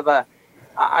kind of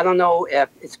I don't know if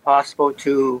it's possible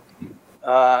to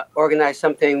organize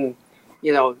something,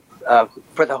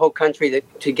 for the whole country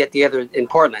to get together in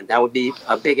Portland. That would be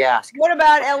a big ask. What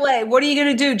about L.A.? What are you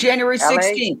going to do January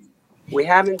 16th? We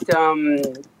haven't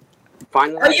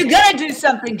finalized. Are you going to do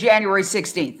something January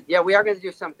 16th? Yeah, we are going to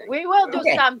do something. We will do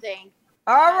something.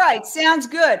 All right. Sounds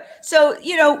good. So,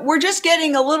 we're just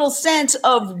getting a little sense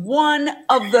of one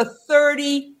of the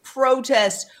 30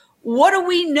 protests. What do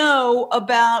we know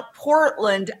about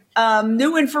Portland?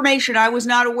 New information. I was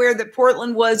not aware that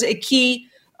Portland was a key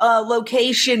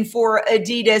location for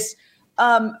Adidas.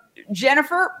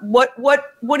 Jennifer, what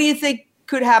do you think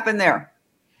could happen there?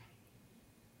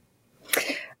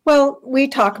 Well, we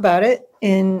talk about it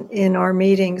in our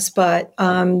meetings, but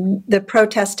the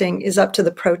protesting is up to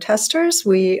the protesters.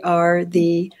 We are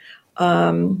the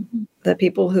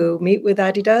people who meet with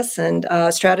Adidas and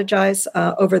strategize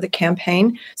over the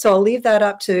campaign. So I'll leave that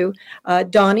up to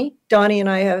Donny. Donny and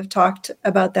I have talked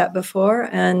about that before,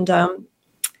 and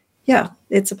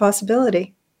it's a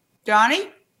possibility. Donny?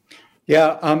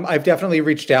 Yeah, I've definitely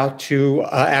reached out to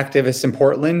activists in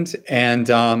Portland and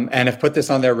have put this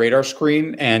on their radar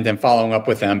screen and am following up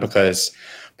with them because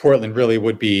Portland really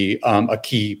would be a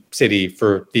key city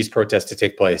for these protests to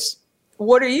take place.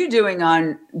 What are you doing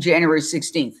on January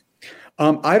 16th?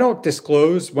 I don't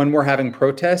disclose when we're having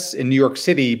protests in New York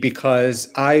City because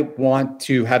I want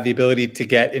to have the ability to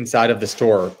get inside of the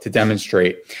store to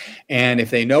demonstrate. And if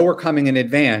they know we're coming in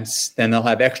advance, then they'll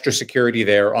have extra security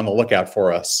there on the lookout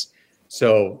for us.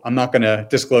 So I'm not going to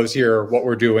disclose here what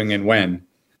we're doing and when.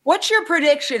 What's your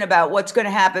prediction about what's going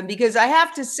to happen? Because I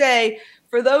have to say,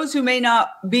 for those who may not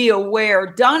be aware,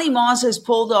 Donny Moss has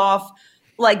pulled off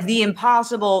like the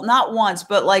impossible, not once,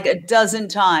 but like a dozen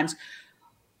times,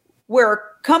 where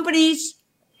companies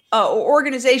or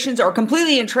organizations are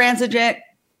completely intransigent.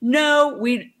 No,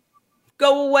 we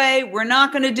go away. We're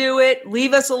not going to do it.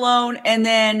 Leave us alone. And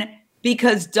then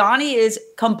because Donny is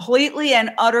completely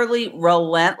and utterly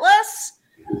relentless,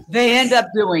 they end up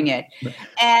doing it.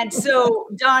 And so,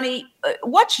 Donny,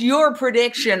 what's your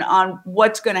prediction on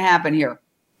what's going to happen here?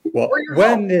 Well,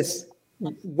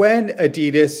 when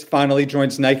Adidas finally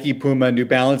joins Nike, Puma, New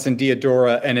Balance, and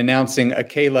Diadora and announcing a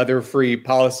K-leather-free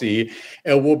policy,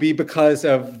 it will be because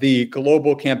of the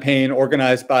global campaign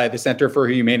organized by the Center for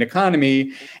Humane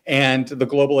Economy and the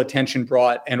global attention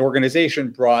brought and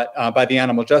organization brought by the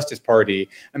Animal Justice Party.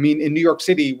 I mean, in New York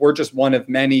City, we're just one of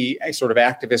many sort of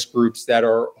activist groups that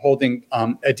are holding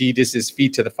Adidas's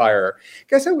feet to the fire. I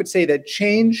guess I would say that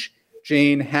change,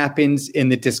 Jane, happens in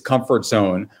the discomfort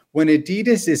zone. When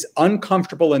Adidas is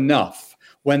uncomfortable enough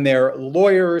when their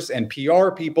lawyers and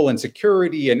PR people and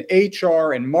security and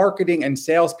HR and marketing and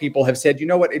salespeople have said, you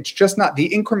know what, it's just not the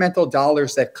incremental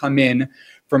dollars that come in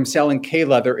from selling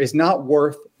K-leather is not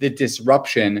worth the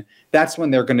disruption. That's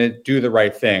when they're going to do the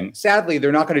right thing. Sadly,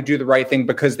 they're not going to do the right thing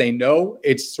because they know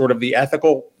it's sort of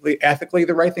ethically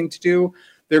the right thing to do.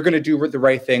 They're going to do the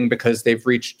right thing because they've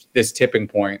reached this tipping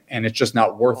point and it's just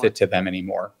not worth it to them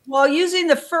anymore. Well, using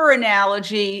the fur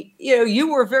analogy, you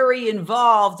were very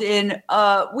involved in,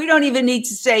 we don't even need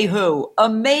to say who, a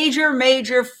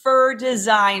major fur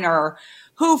designer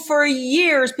who for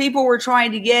years people were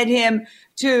trying to get him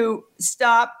to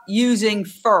stop using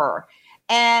fur.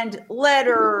 And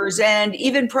letters and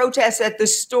even protests at the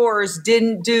stores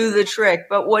didn't do the trick.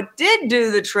 But what did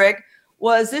do the trick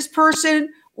was this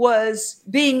person was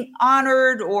being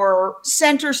honored or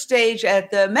center stage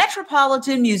at the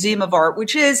Metropolitan Museum of Art,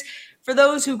 which is, for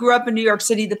those who grew up in New York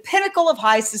City, the pinnacle of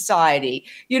high society.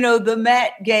 The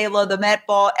Met Gala, the Met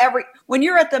Ball. When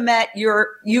you're at the Met,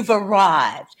 you've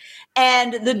arrived.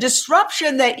 And the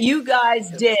disruption that you guys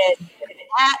did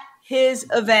at his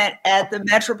event at the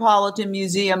Metropolitan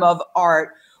Museum of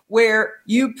Art, where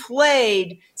you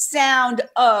played sound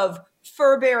of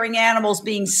fur-bearing animals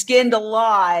being skinned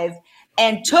alive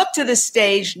and took to the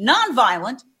stage,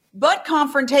 nonviolent, but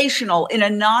confrontational in a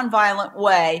nonviolent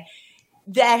way,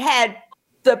 that had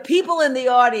the people in the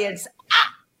audience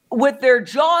with their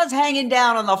jaws hanging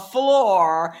down on the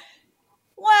floor.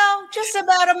 Well, just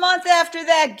about a month after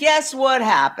that, guess what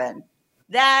happened?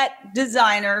 That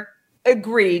designer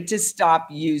agreed to stop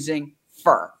using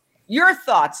fur. Your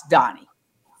thoughts, Donnie?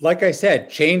 Like I said,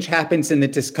 change happens in the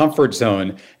discomfort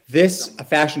zone. This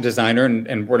fashion designer,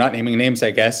 and we're not naming names,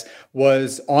 I guess,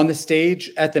 was on the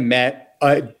stage at the Met,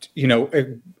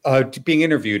 being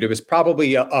interviewed. It was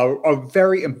probably a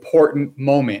very important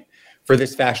moment for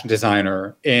this fashion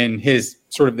designer in his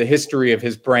sort of the history of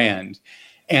his brand.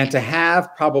 And to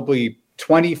have probably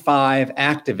 25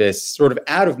 activists sort of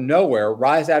out of nowhere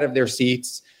rise out of their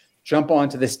seats, jump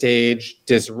onto the stage,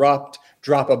 disrupt,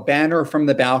 drop a banner from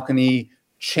the balcony,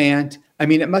 chant. I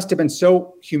mean, it must have been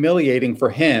so humiliating for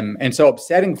him and so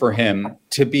upsetting for him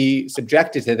to be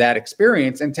subjected to that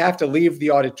experience and to have to leave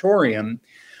the auditorium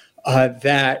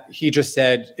that he just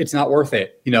said, it's not worth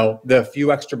it. The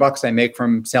few extra bucks I make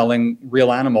from selling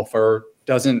real animal fur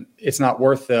it's not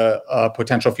worth the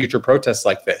potential future protests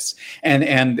like this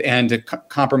and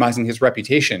compromising his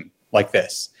reputation like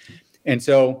this. And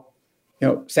so,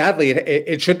 sadly,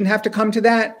 it shouldn't have to come to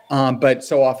that, but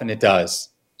so often it does.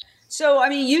 So,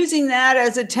 using that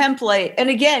as a template, and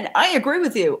again, I agree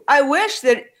with you. I wish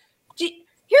that,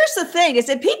 here's the thing, is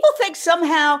that people think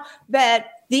somehow that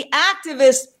the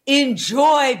activists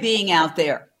enjoy being out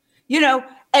there,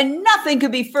 and nothing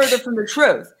could be further from the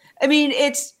truth.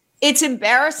 It's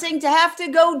embarrassing to have to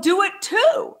go do it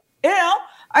too.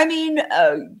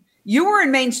 You were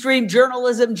in mainstream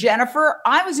journalism, Jennifer.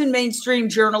 I was in mainstream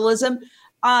journalism.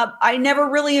 I never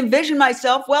really envisioned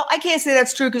myself. Well, I can't say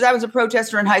that's true because I was a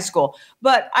protester in high school,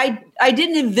 but I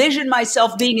didn't envision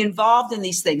myself being involved in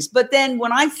these things. But then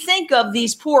when I think of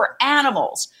these poor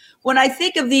animals, when I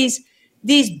think of these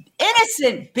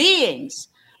innocent beings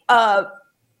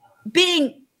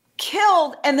being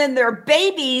killed and then their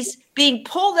babies being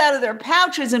pulled out of their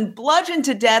pouches and bludgeoned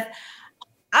to death,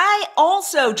 I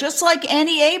also, just like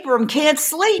Annie Abram, can't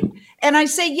sleep. And I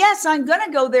say, yes, I'm going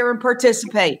to go there and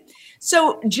participate.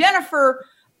 So, Jennifer,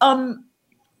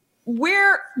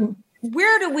 where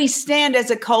do we stand as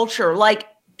a culture?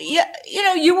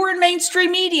 You were in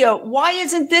mainstream media. Why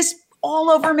isn't this all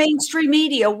over mainstream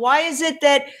media? Why is it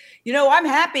that, I'm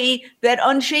happy that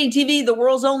UnchainedTV, the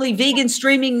world's only vegan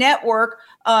streaming network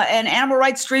and animal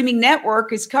rights streaming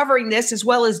network, is covering this, as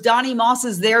well as Donny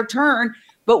Moss's Their Turn.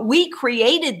 But we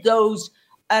created those,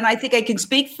 and I think I can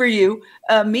speak for you,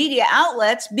 media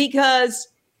outlets, because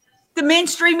the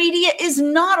mainstream media is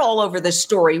not all over the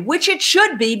story, which it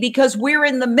should be, because we're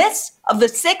in the midst of the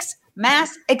sixth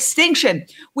mass extinction.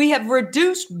 We have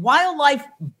reduced wildlife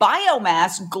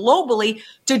biomass globally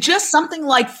to just something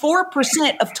like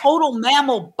 4% of total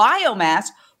mammal biomass,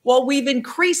 while we've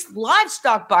increased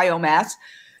livestock biomass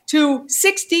to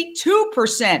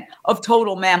 62% of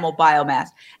total mammal biomass.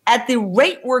 At the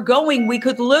rate we're going, we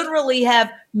could literally have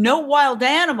no wild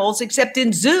animals except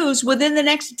in zoos within the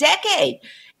next decade.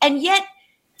 And yet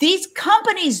these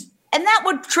companies, and that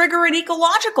would trigger an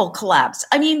ecological collapse.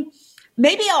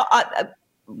 Maybe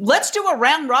let's do a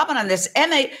round robin on this.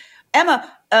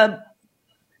 Emma,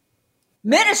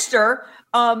 Minister,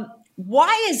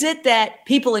 why is it that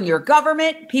people in your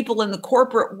government, people in the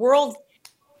corporate world,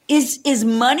 is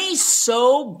money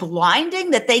so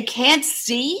blinding that they can't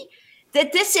see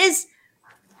that this is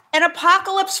an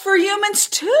apocalypse for humans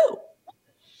too.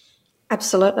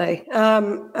 Absolutely.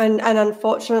 And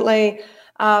unfortunately,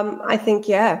 I think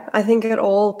it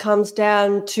all comes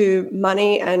down to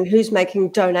money and who's making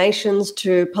donations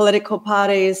to political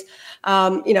parties.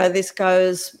 This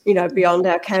goes, beyond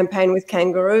our campaign with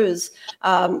kangaroos,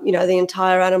 the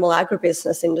entire animal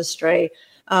agribusiness industry.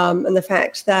 And the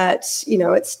fact that,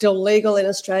 it's still legal in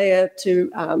Australia to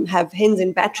have hens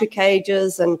in battery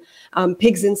cages and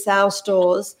pigs in sow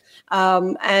stores.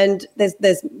 And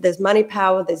there's money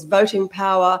power, there's voting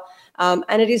power,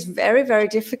 and it is very, very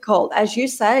difficult, as you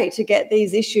say, to get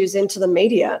these issues into the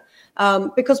media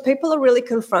because people are really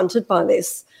confronted by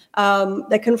this.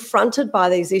 They're confronted by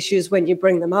these issues when you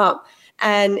bring them up.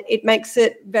 And it makes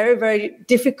it very, very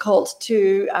difficult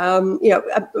to,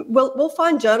 we'll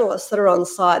find journalists that are on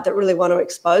site that really want to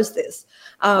expose this.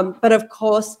 But of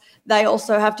course, they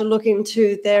also have to look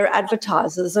into their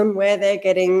advertisers and where they're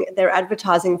getting their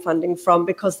advertising funding from,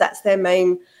 because that's their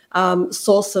main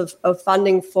source of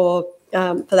funding for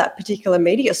that particular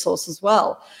media source as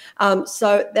well.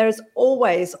 So there's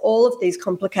always all of these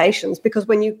complications, because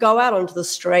when you go out onto the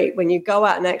street, when you go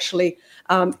out and actually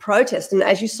protest, and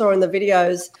as you saw in the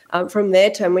videos from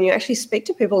their term, when you actually speak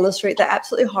to people in the street, they're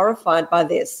absolutely horrified by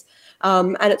this.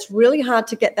 And it's really hard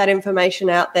to get that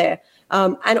information out there.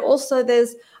 And also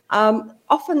there's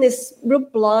often this real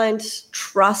blind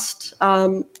trust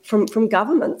from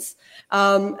governments,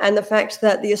 and the fact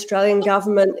that the Australian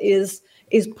government is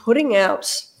putting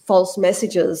out false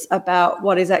messages about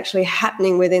what is actually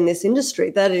happening within this industry,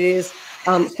 that it is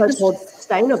so-called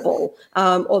sustainable,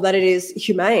 or that it is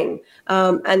humane.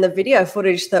 And the video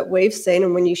footage that we've seen,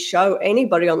 and when you show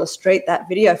anybody on the street that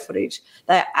video footage,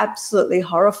 they're absolutely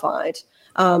horrified.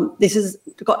 This has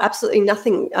got absolutely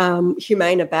nothing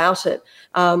humane about it,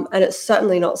 and it's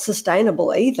certainly not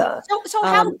sustainable either. So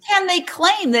how can they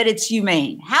claim that it's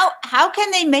humane? How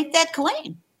can they make that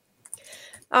claim?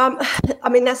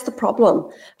 That's the problem.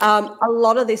 A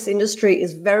lot of this industry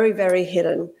is very, very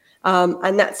hidden.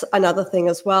 And that's another thing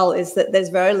as well, is that there's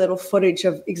very little footage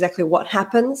of exactly what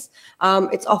happens.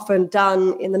 It's often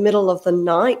done in the middle of the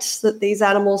night that these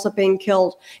animals are being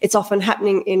killed. It's often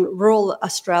happening in rural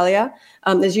Australia.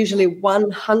 There's usually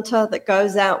one hunter that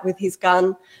goes out with his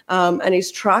gun and his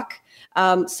truck.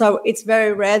 So it's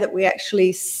very rare that we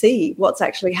actually see what's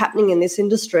actually happening in this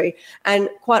industry. And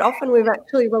quite often we've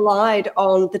actually relied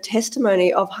on the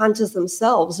testimony of hunters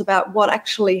themselves about what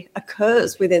actually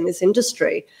occurs within this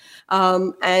industry.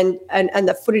 And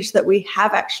the footage that we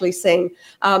have actually seen.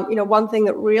 One thing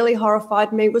that really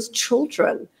horrified me was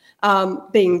children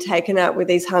being taken out with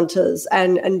these hunters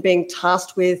and being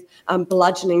tasked with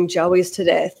bludgeoning joeys to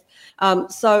death.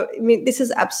 This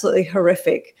is absolutely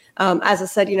horrific. As I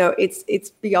said, it's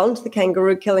beyond the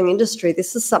kangaroo killing industry.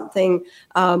 This is something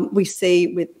we see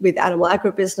with animal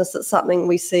agribusiness. It's something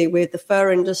we see with the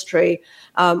fur industry,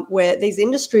 where these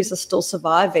industries are still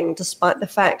surviving despite the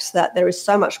fact that there is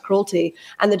so much cruelty,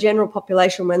 and the general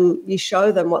population, when you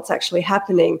show them what's actually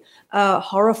happening, are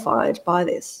horrified by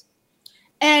this.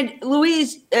 And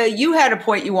Louise, you had a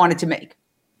point you wanted to make.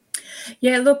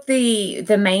 Yeah, look,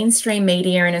 the mainstream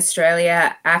media in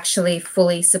Australia actually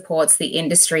fully supports the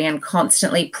industry and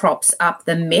constantly props up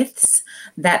the myths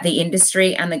that the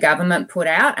industry and the government put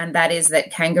out, and that is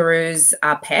that kangaroos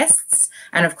are pests.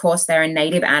 And of course, they're a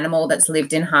native animal that's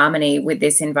lived in harmony with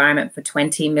this environment for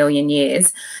 20 million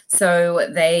years. So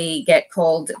they get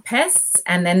called pests.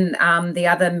 And then the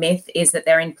other myth is that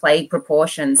they're in plague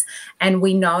proportions. And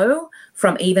we know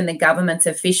from even the government's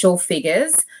official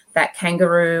figures that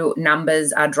kangaroo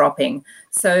numbers are dropping.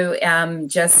 So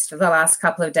just the last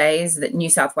couple of days, the New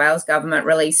South Wales government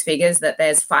released figures that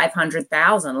there's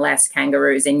 500,000 less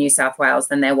kangaroos in New South Wales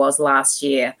than there was last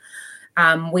year.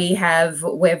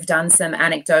 We've done some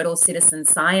anecdotal citizen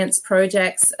science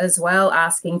projects as well,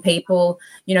 asking people,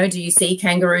 do you see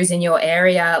kangaroos in your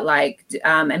area?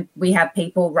 And we have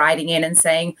people writing in and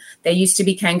saying there used to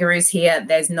be kangaroos here.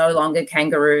 There's no longer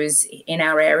kangaroos in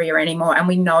our area anymore. And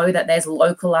we know that there's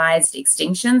localized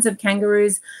extinctions of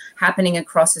kangaroos happening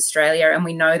across Australia. And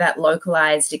we know that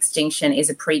localized extinction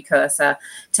is a precursor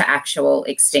to actual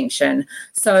extinction.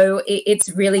 So it's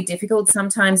really difficult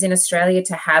sometimes in Australia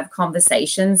to have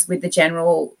conversations with the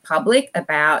general public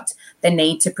about the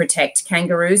need to protect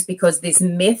kangaroos, because this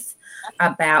myth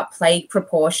about plague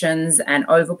proportions and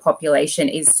overpopulation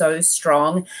is so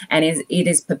strong, and it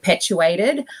is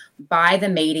perpetuated by the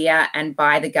media and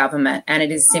by the government, and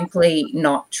it is simply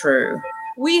not true.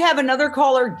 We have another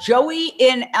caller, Joey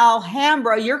in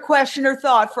Alhambra. Your question or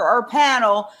thought for our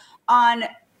panel on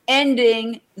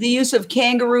ending the use of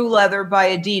kangaroo leather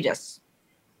by Adidas.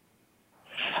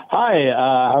 Hi,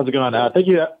 how's it going? Thank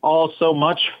you all so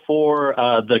much for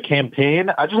the campaign.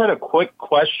 I just had a quick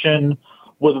question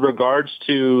with regards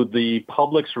to the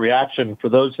public's reaction for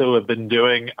those who have been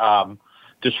doing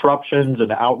disruptions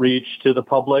and outreach to the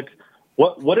public.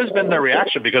 What has been their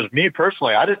reaction? Because me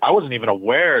personally, I wasn't even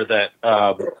aware that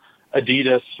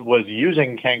Adidas was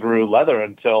using kangaroo leather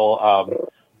until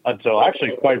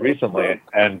actually quite recently,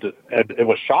 and it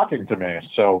was shocking to me.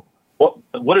 So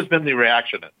what has been the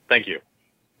reaction? Thank you.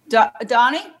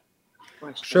 Donnie?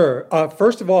 Sure.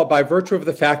 First of all, by virtue of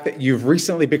the fact that you've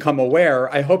recently become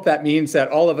aware, I hope that means that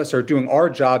all of us are doing our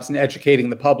jobs in educating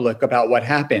the public about what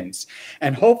happens.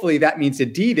 And hopefully that means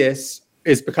Adidas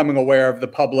is becoming aware of the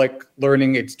public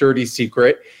learning its dirty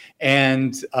secret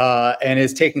and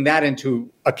is taking that into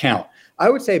account. I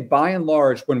would say by and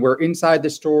large, when we're inside the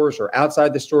stores or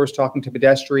outside the stores talking to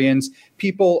pedestrians,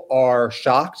 people are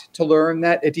shocked to learn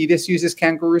that Adidas uses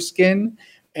kangaroo skin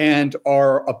and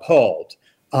are appalled.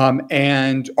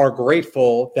 And are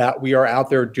grateful that we are out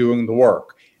there doing the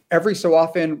work. Every so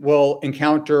often we'll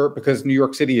encounter, because New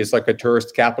York City is like a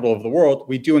tourist capital of the world,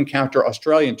 we do encounter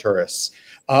Australian tourists.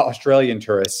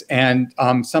 And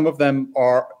some of them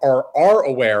are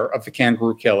aware of the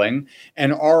kangaroo killing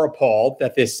and are appalled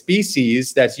that this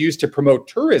species that's used to promote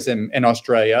tourism in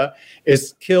Australia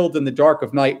is killed in the dark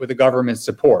of night with the government's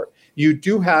support. You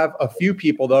do have a few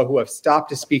people, though, who have stopped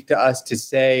to speak to us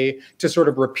to sort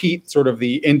of repeat sort of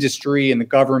the industry and the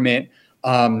government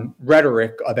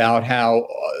rhetoric about how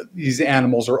these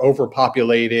animals are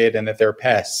overpopulated and that they're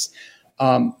pests.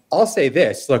 I'll say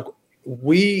this, look,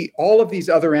 all of these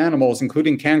other animals,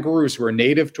 including kangaroos who are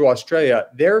native to Australia,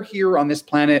 they're here on this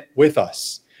planet with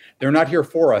us. They're not here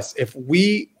for us. If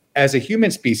we, as a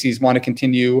human species, want to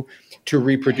continue to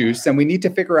reproduce, then we need to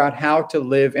figure out how to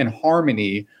live in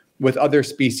harmony with other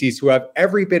species who have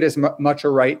every bit as much a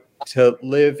right to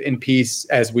live in peace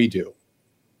as we do.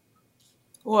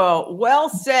 Well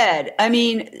said. I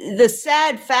mean, the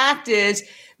sad fact is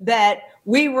that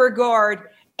we regard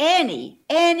any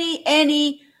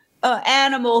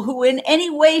animal who in any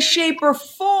way, shape, or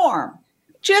form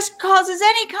just causes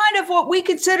any kind of what we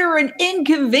consider an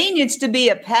inconvenience to be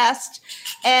a pest.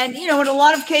 And, in a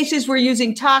lot of cases, we're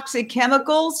using toxic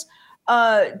chemicals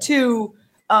to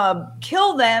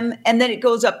kill them, and then it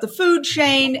goes up the food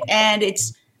chain, and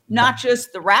it's not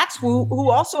just the rats who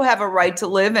also have a right to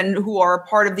live and who are a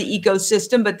part of the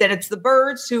ecosystem, but then it's the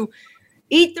birds who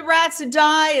eat the rats and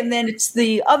die, and then it's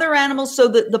the other animals, so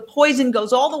that the poison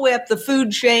goes all the way up the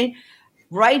food chain.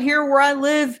 Right here where I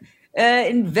live,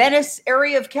 in Venice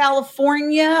area of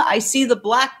California, I see the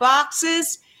black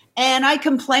boxes, and I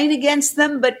complain against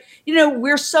them, but,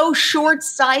 we're so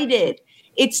short-sighted.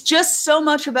 It's just so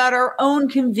much about our own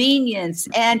convenience.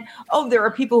 And, there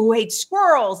are people who hate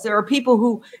squirrels. There are people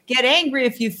who get angry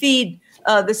if you feed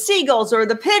the seagulls or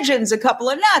the pigeons a couple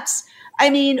of nuts. I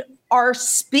mean, our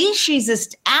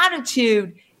speciesist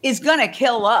attitude is going to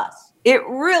kill us. It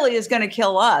really is going to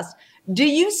kill us. Do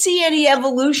you see any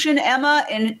evolution, Emma,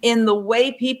 in the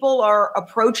way people are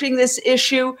approaching this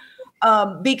issue?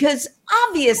 Because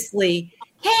obviously,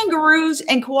 kangaroos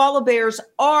and koala bears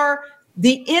are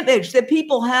the image that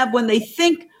people have when they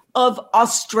think of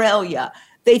Australia.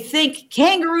 They think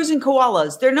kangaroos and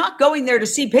koalas. They're not going there to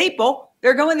see people.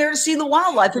 They're going there to see the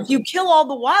wildlife. If you kill all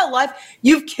the wildlife,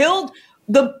 you've killed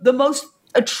the most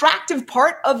attractive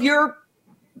part of your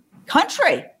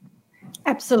country.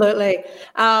 Absolutely.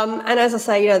 And as I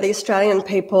say, the Australian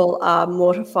people are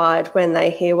mortified when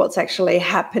they hear what's actually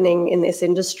happening in this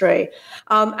industry.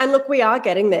 And look, we are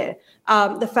getting there.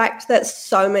 The fact that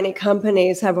so many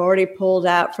companies have already pulled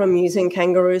out from using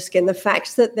kangaroo skin, the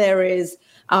fact that there is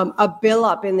a bill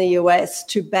up in the US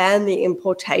to ban the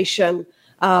importation,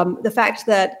 the fact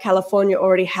that California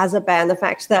already has a ban, the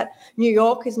fact that New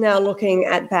York is now looking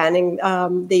at banning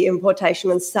the importation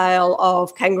and sale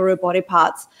of kangaroo body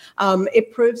parts,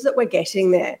 it proves that we're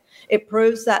getting there. It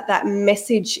proves that that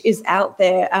message is out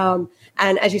there.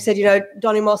 And as you said,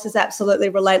 Donny Moss is absolutely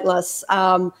relentless.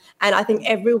 And I think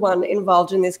everyone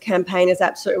involved in this campaign is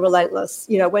absolutely relentless.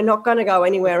 We're not going to go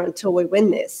anywhere until we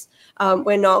win this.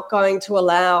 We're not going to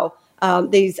allow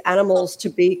these animals to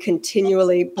be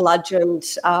continually bludgeoned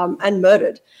and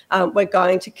murdered. We're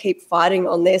going to keep fighting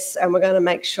on this, and we're going to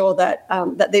make sure that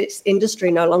that this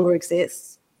industry no longer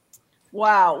exists.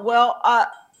 Wow. Well,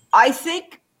 I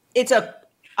think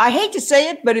I hate to say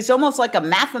it, but it's almost like a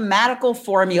mathematical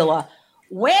formula.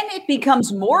 When it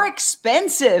becomes more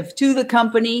expensive to the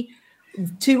company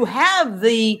to have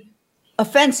the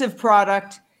offensive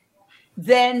product,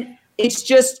 then it's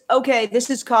just, okay, this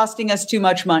is costing us too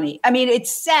much money. I mean,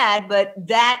 it's sad, but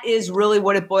that is really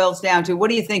what it boils down to. What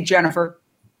do you think, Jennifer?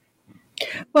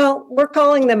 Well, we're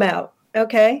calling them out.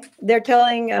 Okay, they're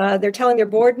telling their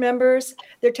board members,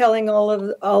 they're telling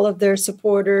all of their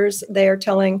supporters, they are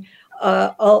telling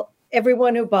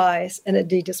everyone who buys an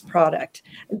Adidas product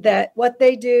that what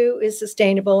they do is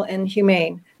sustainable and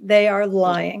humane. They are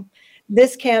lying.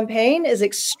 This campaign is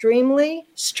extremely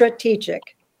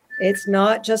strategic. It's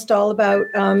not just all about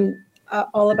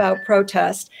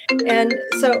protest. And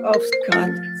so, oh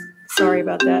God, sorry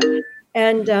about that.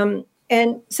 And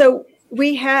so.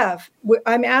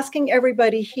 I'm asking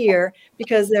everybody here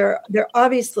because they're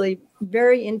obviously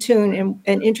very in tune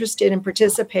and interested in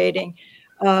participating.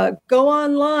 Go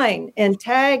online and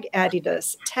tag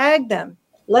Adidas, tag them,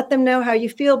 let them know how you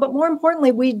feel. But more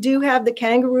importantly, we do have the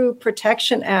Kangaroo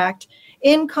Protection Act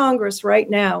in Congress right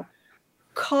now.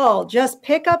 Just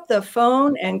pick up the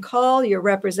phone and call your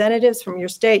representatives from your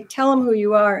state. Tell them who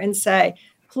you are and say,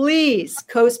 please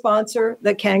co-sponsor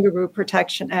the Kangaroo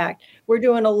Protection Act. We're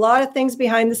doing a lot of things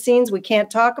behind the scenes we can't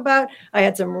talk about. I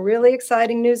had some really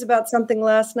exciting news about something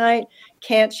last night.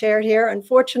 Can't share it here,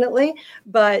 unfortunately,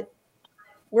 but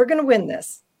we're going to win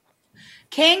this.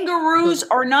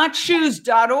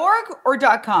 KangaroosAreNotShoes.org or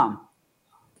 .com?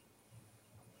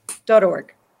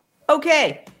 .org.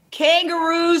 Okay.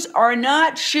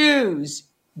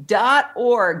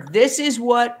 KangaroosAreNotShoes.org. This is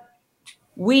what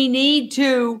we need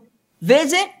to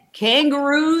visit.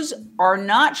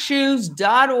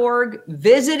 KangaroosAreNotShoes.org.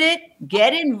 Visit it.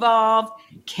 Get involved.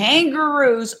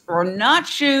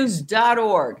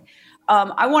 KangaroosAreNotShoes.org.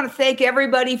 I want to thank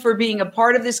everybody for being a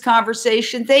part of this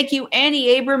conversation. Thank you,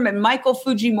 Annie Abram and Michael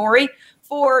Fujimori,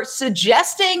 for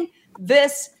suggesting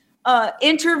this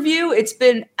interview. It's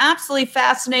been absolutely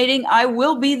fascinating. I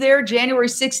will be there January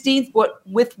 16th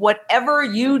with whatever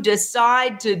you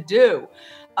decide to do.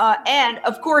 And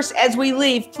of course, as we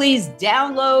leave, please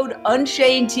download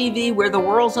UnchainedTV. We're the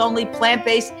world's only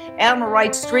plant-based animal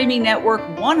rights streaming network,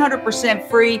 100%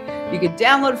 free. You can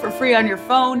download it for free on your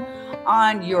phone,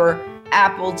 on your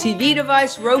Apple TV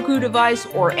device, Roku device,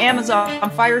 or Amazon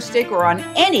Fire Stick, or on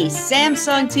any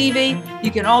Samsung TV.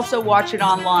 You can also watch it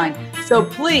online. So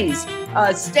please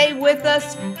stay with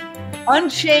us.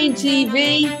 Unchained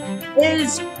TV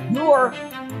is your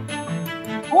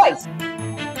voice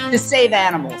to save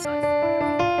animals.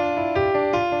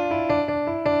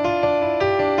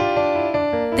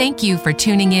 Thank you for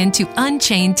tuning in to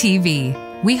Unchained TV.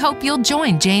 We hope you'll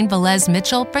join Jane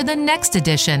Velez-Mitchell for the next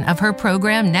edition of her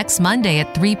program next Monday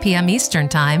at 3 p.m. Eastern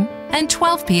Time and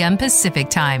 12 p.m. Pacific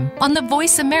Time on the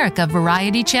Voice America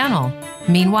Variety Channel.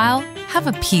 Meanwhile, have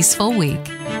a peaceful week.